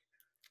energy.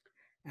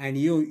 And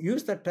you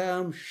use the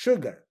term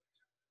sugar.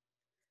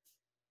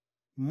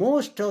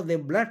 Most of the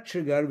blood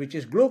sugar, which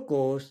is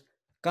glucose,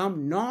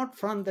 come not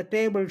from the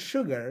table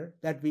sugar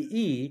that we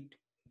eat,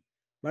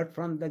 but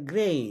from the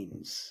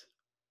grains.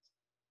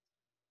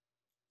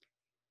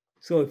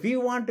 So if you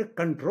want to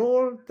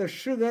control the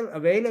sugar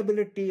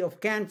availability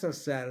of cancer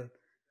cell,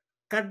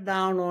 cut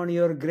down on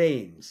your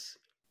grains.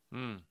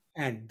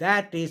 And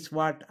that is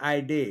what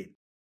I did.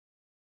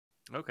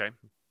 Okay.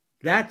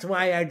 That's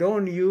why I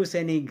don't use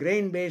any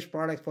grain-based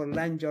products for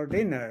lunch or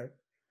dinner,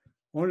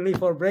 only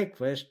for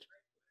breakfast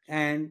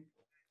and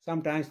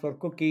sometimes for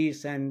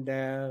cookies and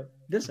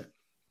dessert.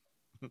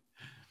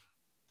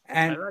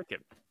 And I like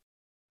it.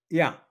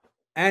 Yeah.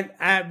 And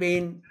I've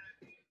been,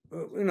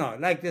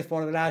 like this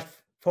for the last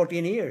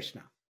 14 years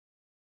now.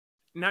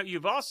 Now,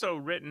 you've also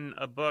written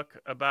a book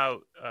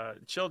about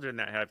children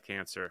that have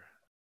cancer.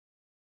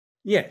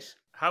 Yes.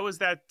 How is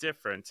that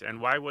different, and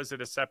why was it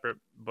a separate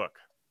book?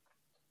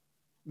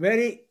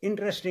 Very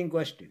interesting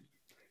question.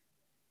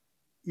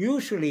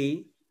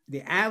 Usually,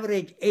 the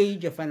average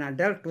age of an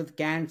adult with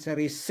cancer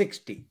is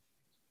 60.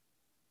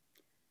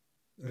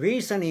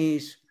 Reason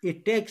is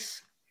it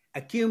takes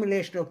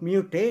accumulation of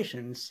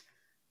mutations.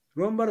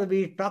 Remember,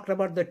 we talked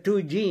about the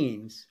 2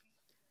 genes.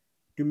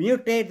 To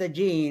mutate the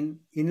gene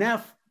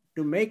enough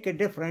to make a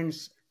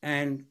difference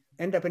and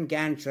end up in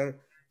cancer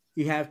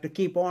You have to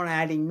keep on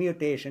adding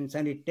mutations,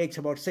 and it takes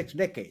about 6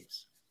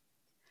 decades.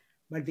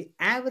 But the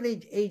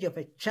average age of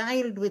a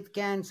child with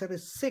cancer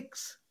is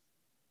 6.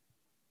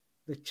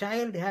 The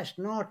child has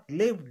not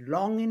lived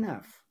long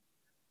enough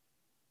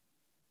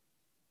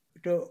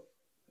to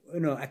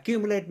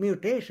accumulate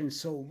mutations.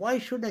 So why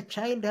should a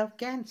child have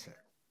cancer?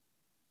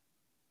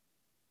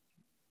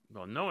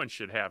 Well, no one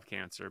should have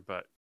cancer,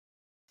 but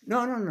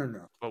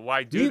No. but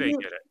why do they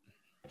get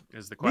it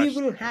is the question.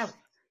 We will have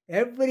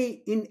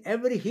in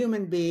every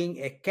human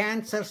being, a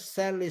cancer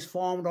cell is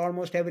formed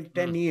almost every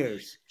 10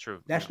 years.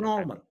 True. That's Yeah,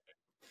 normal. okay.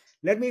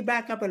 Let me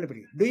back up a little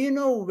bit. Do you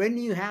know when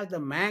you have the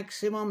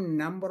maximum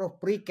number of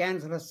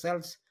precancerous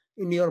cells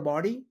in your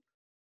body?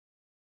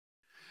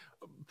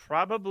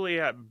 Probably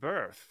at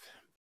birth.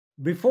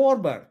 Before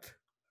birth.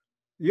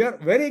 You're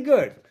very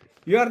good.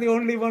 You are the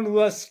only one who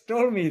has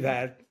told me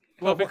that.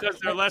 Well, because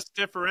they're less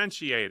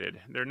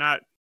differentiated. They're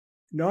not.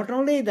 Not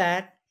only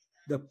that,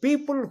 the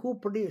people who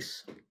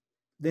produce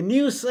the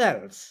new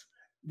cells,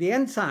 the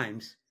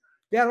enzymes,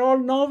 they are all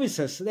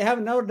novices. They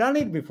have never done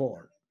it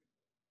before.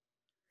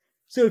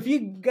 So if you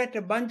get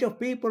a bunch of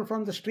people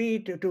from the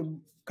street to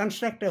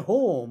construct a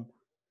home,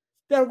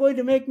 they are going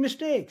to make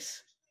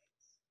mistakes.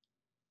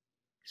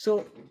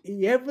 So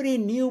every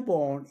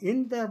newborn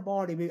in their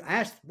body,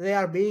 as they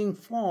are being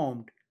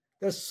formed,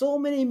 there's so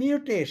many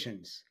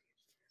mutations.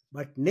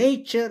 But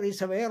nature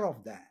is aware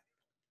of that.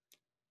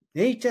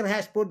 Nature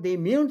has put the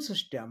immune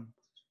system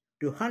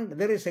to hunt.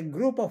 There is a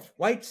group of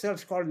white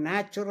cells called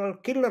natural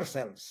killer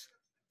cells.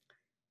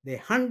 They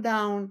hunt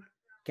down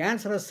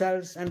cancerous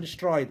cells and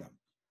destroy them.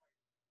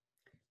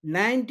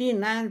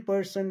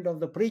 99% of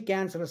the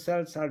precancerous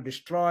cells are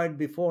destroyed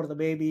before the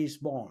baby is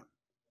born.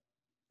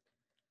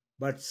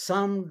 But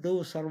some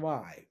do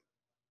survive.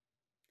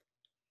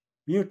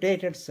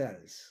 Mutated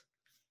cells.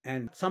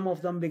 And some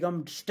of them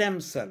become stem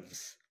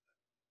cells.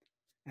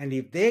 And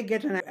if they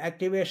get an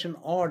activation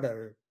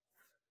order,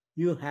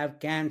 you have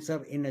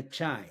cancer in a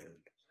child.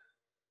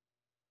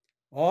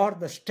 Or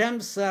the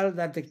stem cell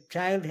that the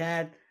child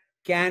had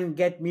can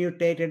get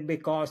mutated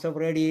because of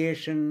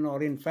radiation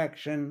or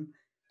infection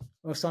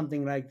or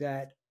something like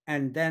that,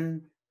 and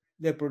then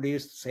they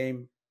produce the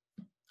same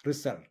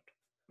result.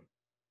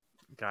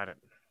 Got it.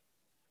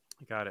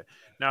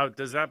 Now,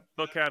 does that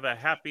book have a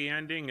happy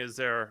ending? Is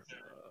there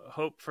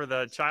hope for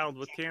the child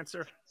with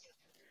cancer?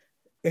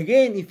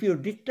 Again, if you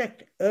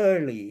detect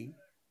early,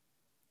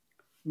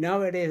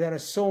 nowadays there are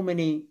so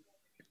many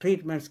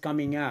treatments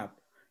coming up.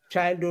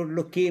 Childhood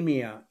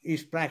leukemia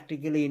is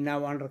practically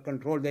now under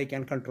control. They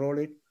can control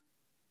it.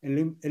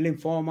 And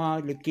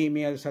lymphoma,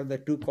 leukemias are the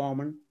two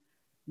common.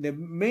 The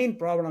main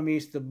problem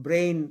is the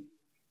brain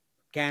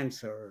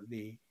cancer,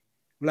 the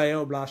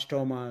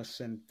glioblastomas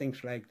and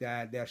things like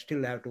that. They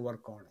still have to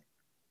work on it.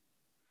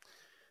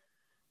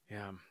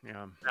 Yeah.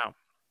 Now,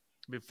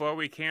 before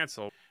we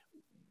cancel,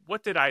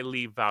 what did I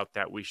leave out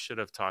that we should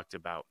have talked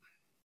about?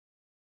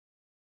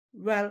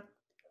 Well,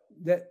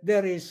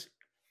 there is,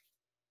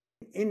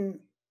 in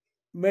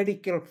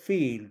medical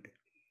field,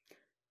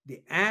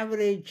 the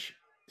average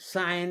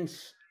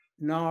science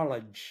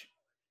knowledge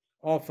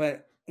of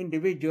an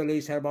individual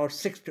is about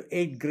 6th to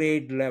 8th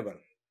grade level.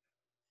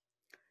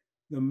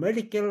 The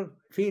medical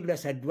field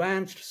has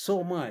advanced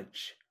so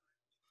much.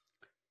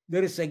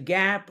 There is a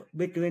gap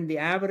between the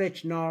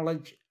average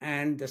knowledge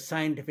and the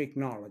scientific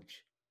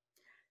knowledge.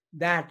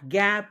 That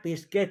gap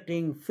is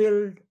getting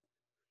filled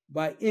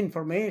by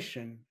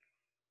information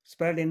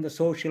spread in the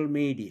social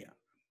media.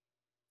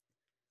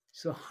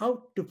 So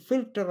how to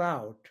filter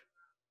out?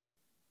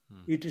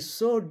 It is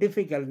so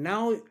difficult.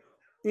 Now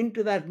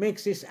into that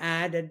mix is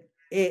added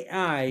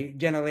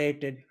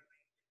AI-generated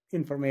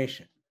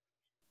information.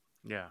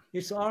 Yeah.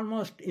 It's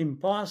almost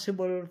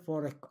impossible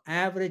for an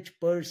average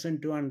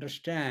person to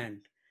understand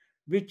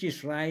which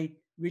is right,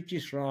 which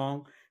is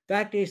wrong.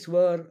 That is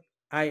where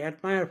I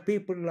admire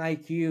people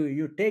like you.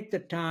 You take the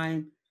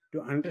time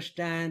to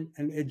understand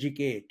and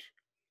educate.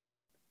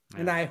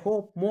 Yeah. And I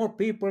hope more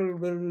people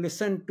will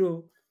listen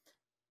to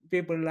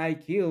people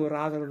like you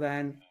rather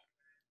than,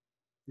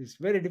 it's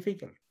very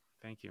difficult.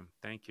 Thank you.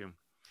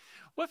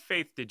 What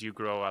faith did you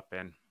grow up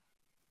in?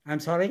 I'm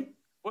sorry?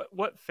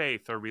 What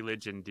faith or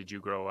religion did you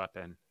grow up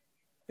in?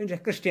 It's a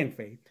Christian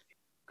faith.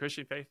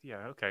 Christian faith?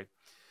 Yeah, okay.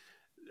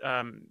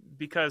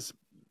 Because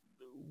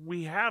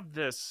we have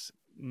this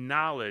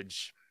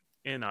knowledge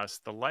in us,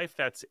 the life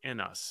that's in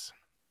us,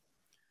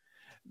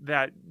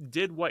 that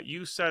did what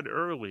you said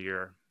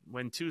earlier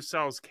when two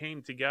cells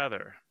came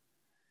together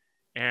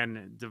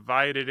and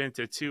divided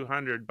into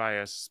 200 by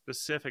a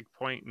specific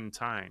point in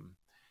time.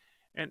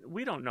 And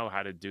we don't know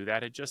how to do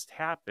that. It just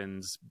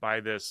happens by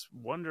this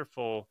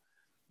wonderful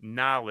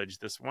knowledge,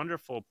 this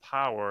wonderful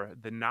power,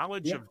 the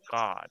knowledge of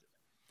God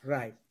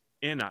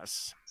in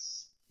us.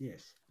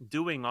 Yes.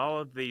 Doing all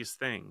of these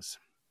things.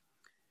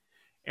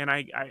 And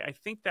I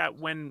think that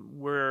when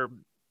we're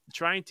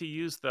trying to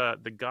use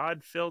the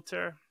God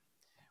filter,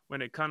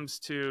 when it comes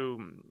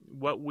to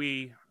what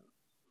we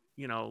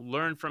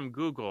learn from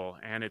Google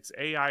and it's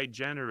AI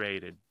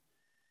generated,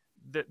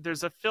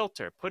 there's a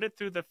filter. Put it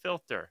through the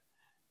filter.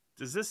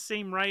 does this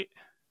seem right?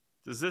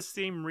 Does this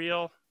seem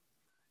real?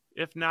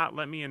 If not,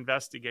 let me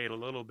investigate a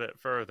little bit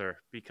further,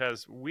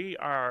 because we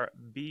are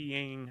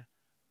being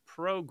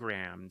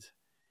programmed,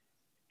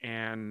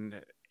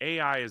 and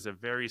AI is a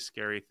very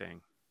scary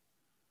thing.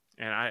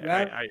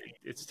 And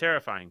it's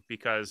terrifying,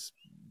 because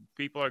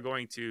people are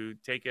going to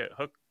take it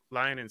hook,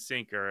 line, and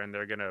sinker, and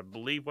they're going to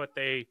believe what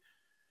they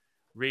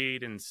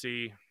read and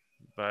see.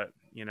 But,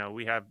 you know,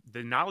 we have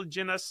the knowledge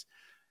in us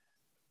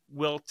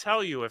will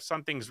tell you if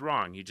something's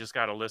wrong. You just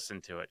got to listen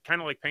to it.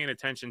 Kind of like paying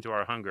attention to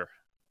our hunger.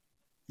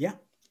 Yeah.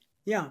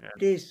 It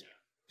is.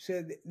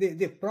 So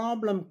the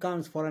problem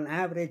comes for an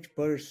average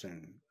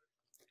person.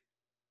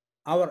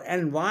 Our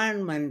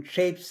environment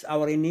shapes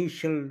our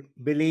initial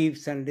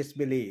beliefs and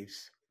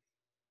disbeliefs.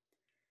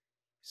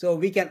 So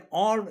we can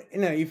all,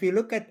 if you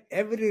look at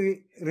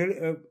every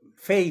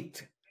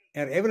faith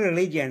or every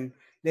religion,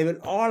 they will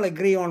all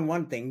agree on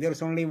one thing.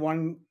 There's only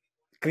one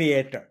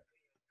creator.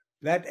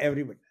 That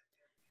everybody.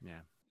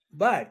 Yeah.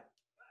 But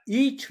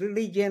each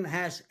religion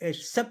has a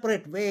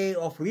separate way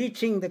of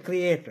reaching the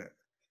creator.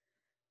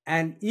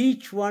 And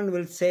each one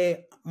will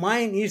say,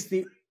 mine is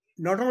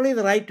not only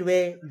the right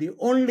way, the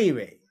only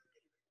way.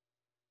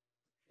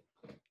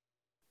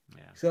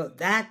 Yeah. So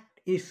that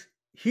is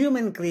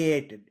human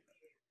created.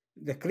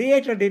 The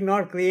creator did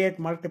not create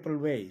multiple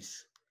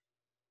ways.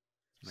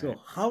 Right. So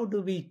how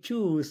do we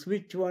choose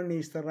which one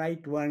is the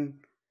right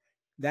one?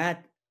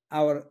 That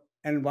our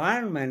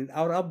environment,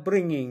 our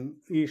upbringing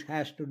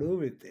has to do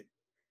with it.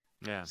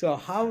 Yeah. So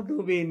how do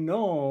we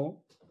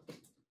know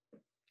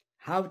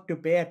how to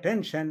pay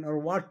attention or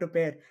what to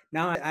pay?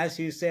 Now, as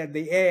you said,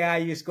 the AI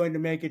is going to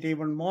make it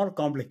even more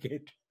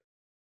complicated.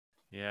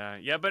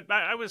 Yeah. But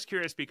I was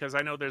curious, because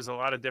I know there's a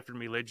lot of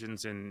different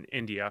religions in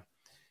India.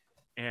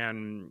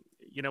 And,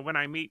 when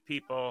I meet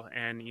people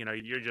and,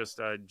 you're just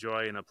a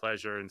joy and a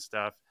pleasure and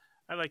stuff,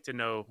 I like to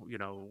know,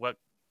 what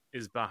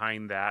is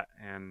behind that.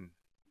 And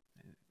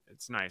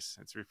it's nice.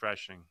 It's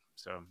refreshing.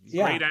 So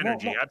great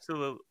energy,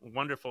 absolute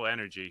wonderful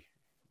energy.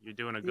 You're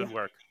doing a good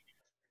work.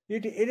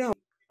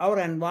 Our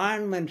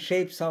environment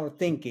shapes our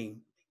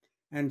thinking.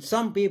 And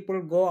some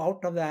people go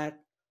out of that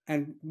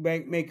and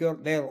make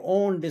their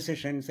own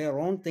decisions, their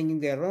own thinking,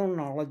 their own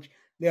knowledge,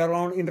 their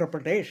own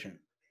interpretation.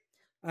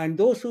 And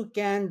those who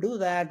can do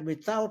that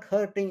without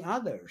hurting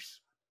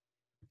others,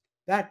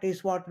 that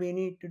is what we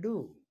need to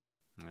do.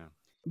 Yeah.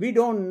 We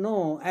don't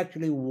know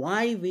actually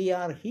why we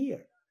are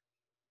here.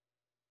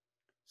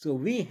 So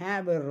we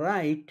have a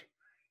right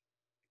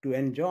to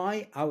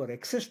enjoy our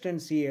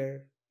existence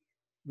here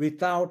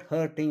without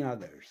hurting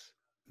others.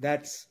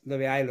 That's the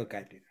way I look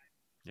at it.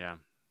 Yeah,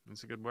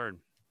 that's a good word.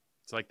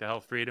 It's like the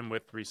health freedom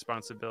with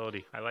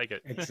responsibility. I like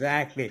it.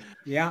 Exactly.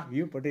 Yeah,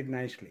 you put it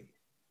nicely.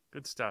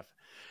 Good stuff.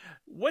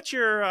 What's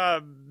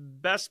your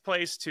best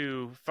place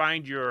to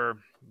find your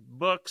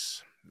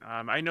books?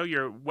 I know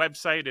your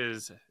website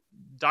is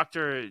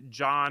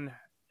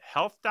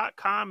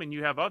drjohnhealth.com, and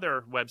you have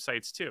other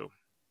websites too.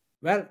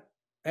 Well,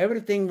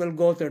 everything will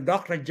go to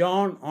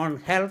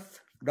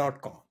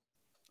drjohnonhealth.com.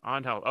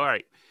 On health. All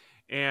right.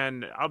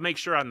 And I'll make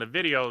sure on the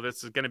video,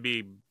 this is going to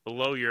be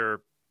below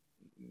your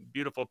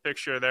beautiful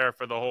picture there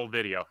for the whole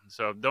video.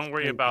 So don't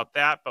worry about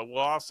that, but we'll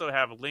also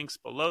have links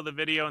below the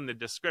video in the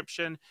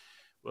description.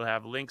 We'll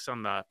have links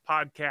on the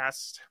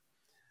podcast.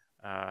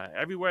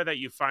 Everywhere that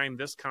you find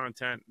this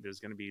content, there's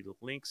going to be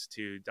links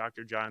to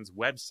Dr. John's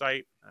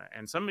website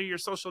and some of your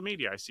social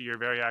media. I see you're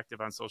very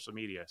active on social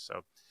media.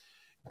 So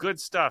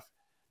good stuff.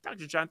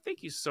 Dr. John,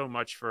 thank you so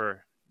much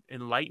for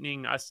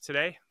enlightening us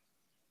today.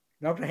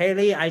 Dr.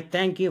 Haley, I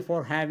thank you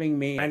for having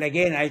me. And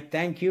again, I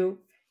thank you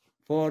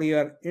for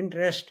your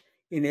interest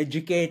in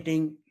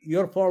educating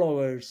your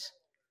followers.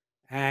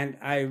 And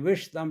I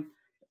wish them,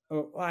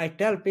 I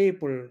tell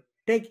people,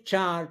 take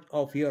charge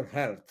of your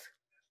health.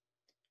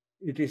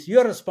 It is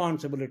your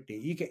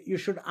responsibility. You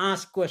should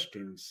ask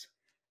questions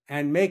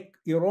and make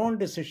your own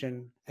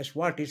decision as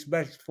what is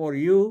best for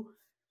you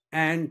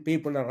and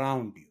people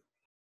around you.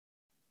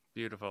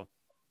 Beautiful.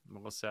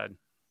 Well said.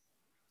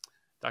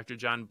 Dr.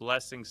 John,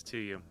 blessings to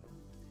you.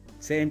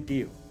 Same to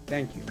you.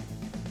 Thank you.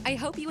 I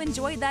hope you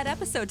enjoyed that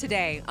episode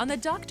today on the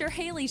Dr.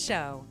 Haley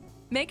Show.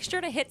 Make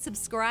sure to hit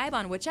subscribe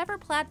on whichever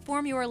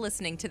platform you are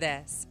listening to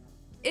this.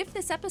 If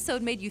this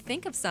episode made you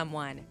think of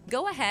someone,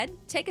 go ahead,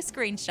 take a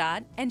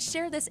screenshot, and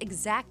share this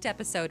exact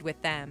episode with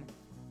them.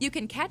 You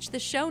can catch the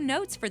show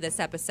notes for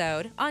this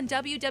episode on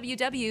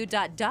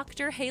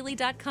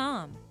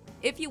www.drhaley.com.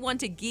 If you want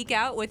to geek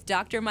out with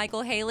Dr.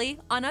 Michael Haley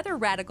on other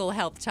radical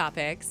health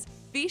topics,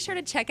 be sure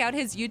to check out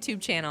his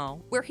YouTube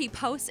channel, where he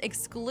posts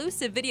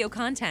exclusive video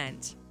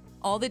content.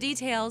 All the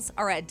details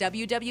are at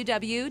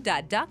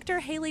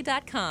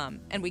www.drhaley.com,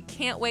 and we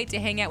can't wait to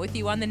hang out with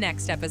you on the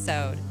next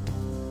episode.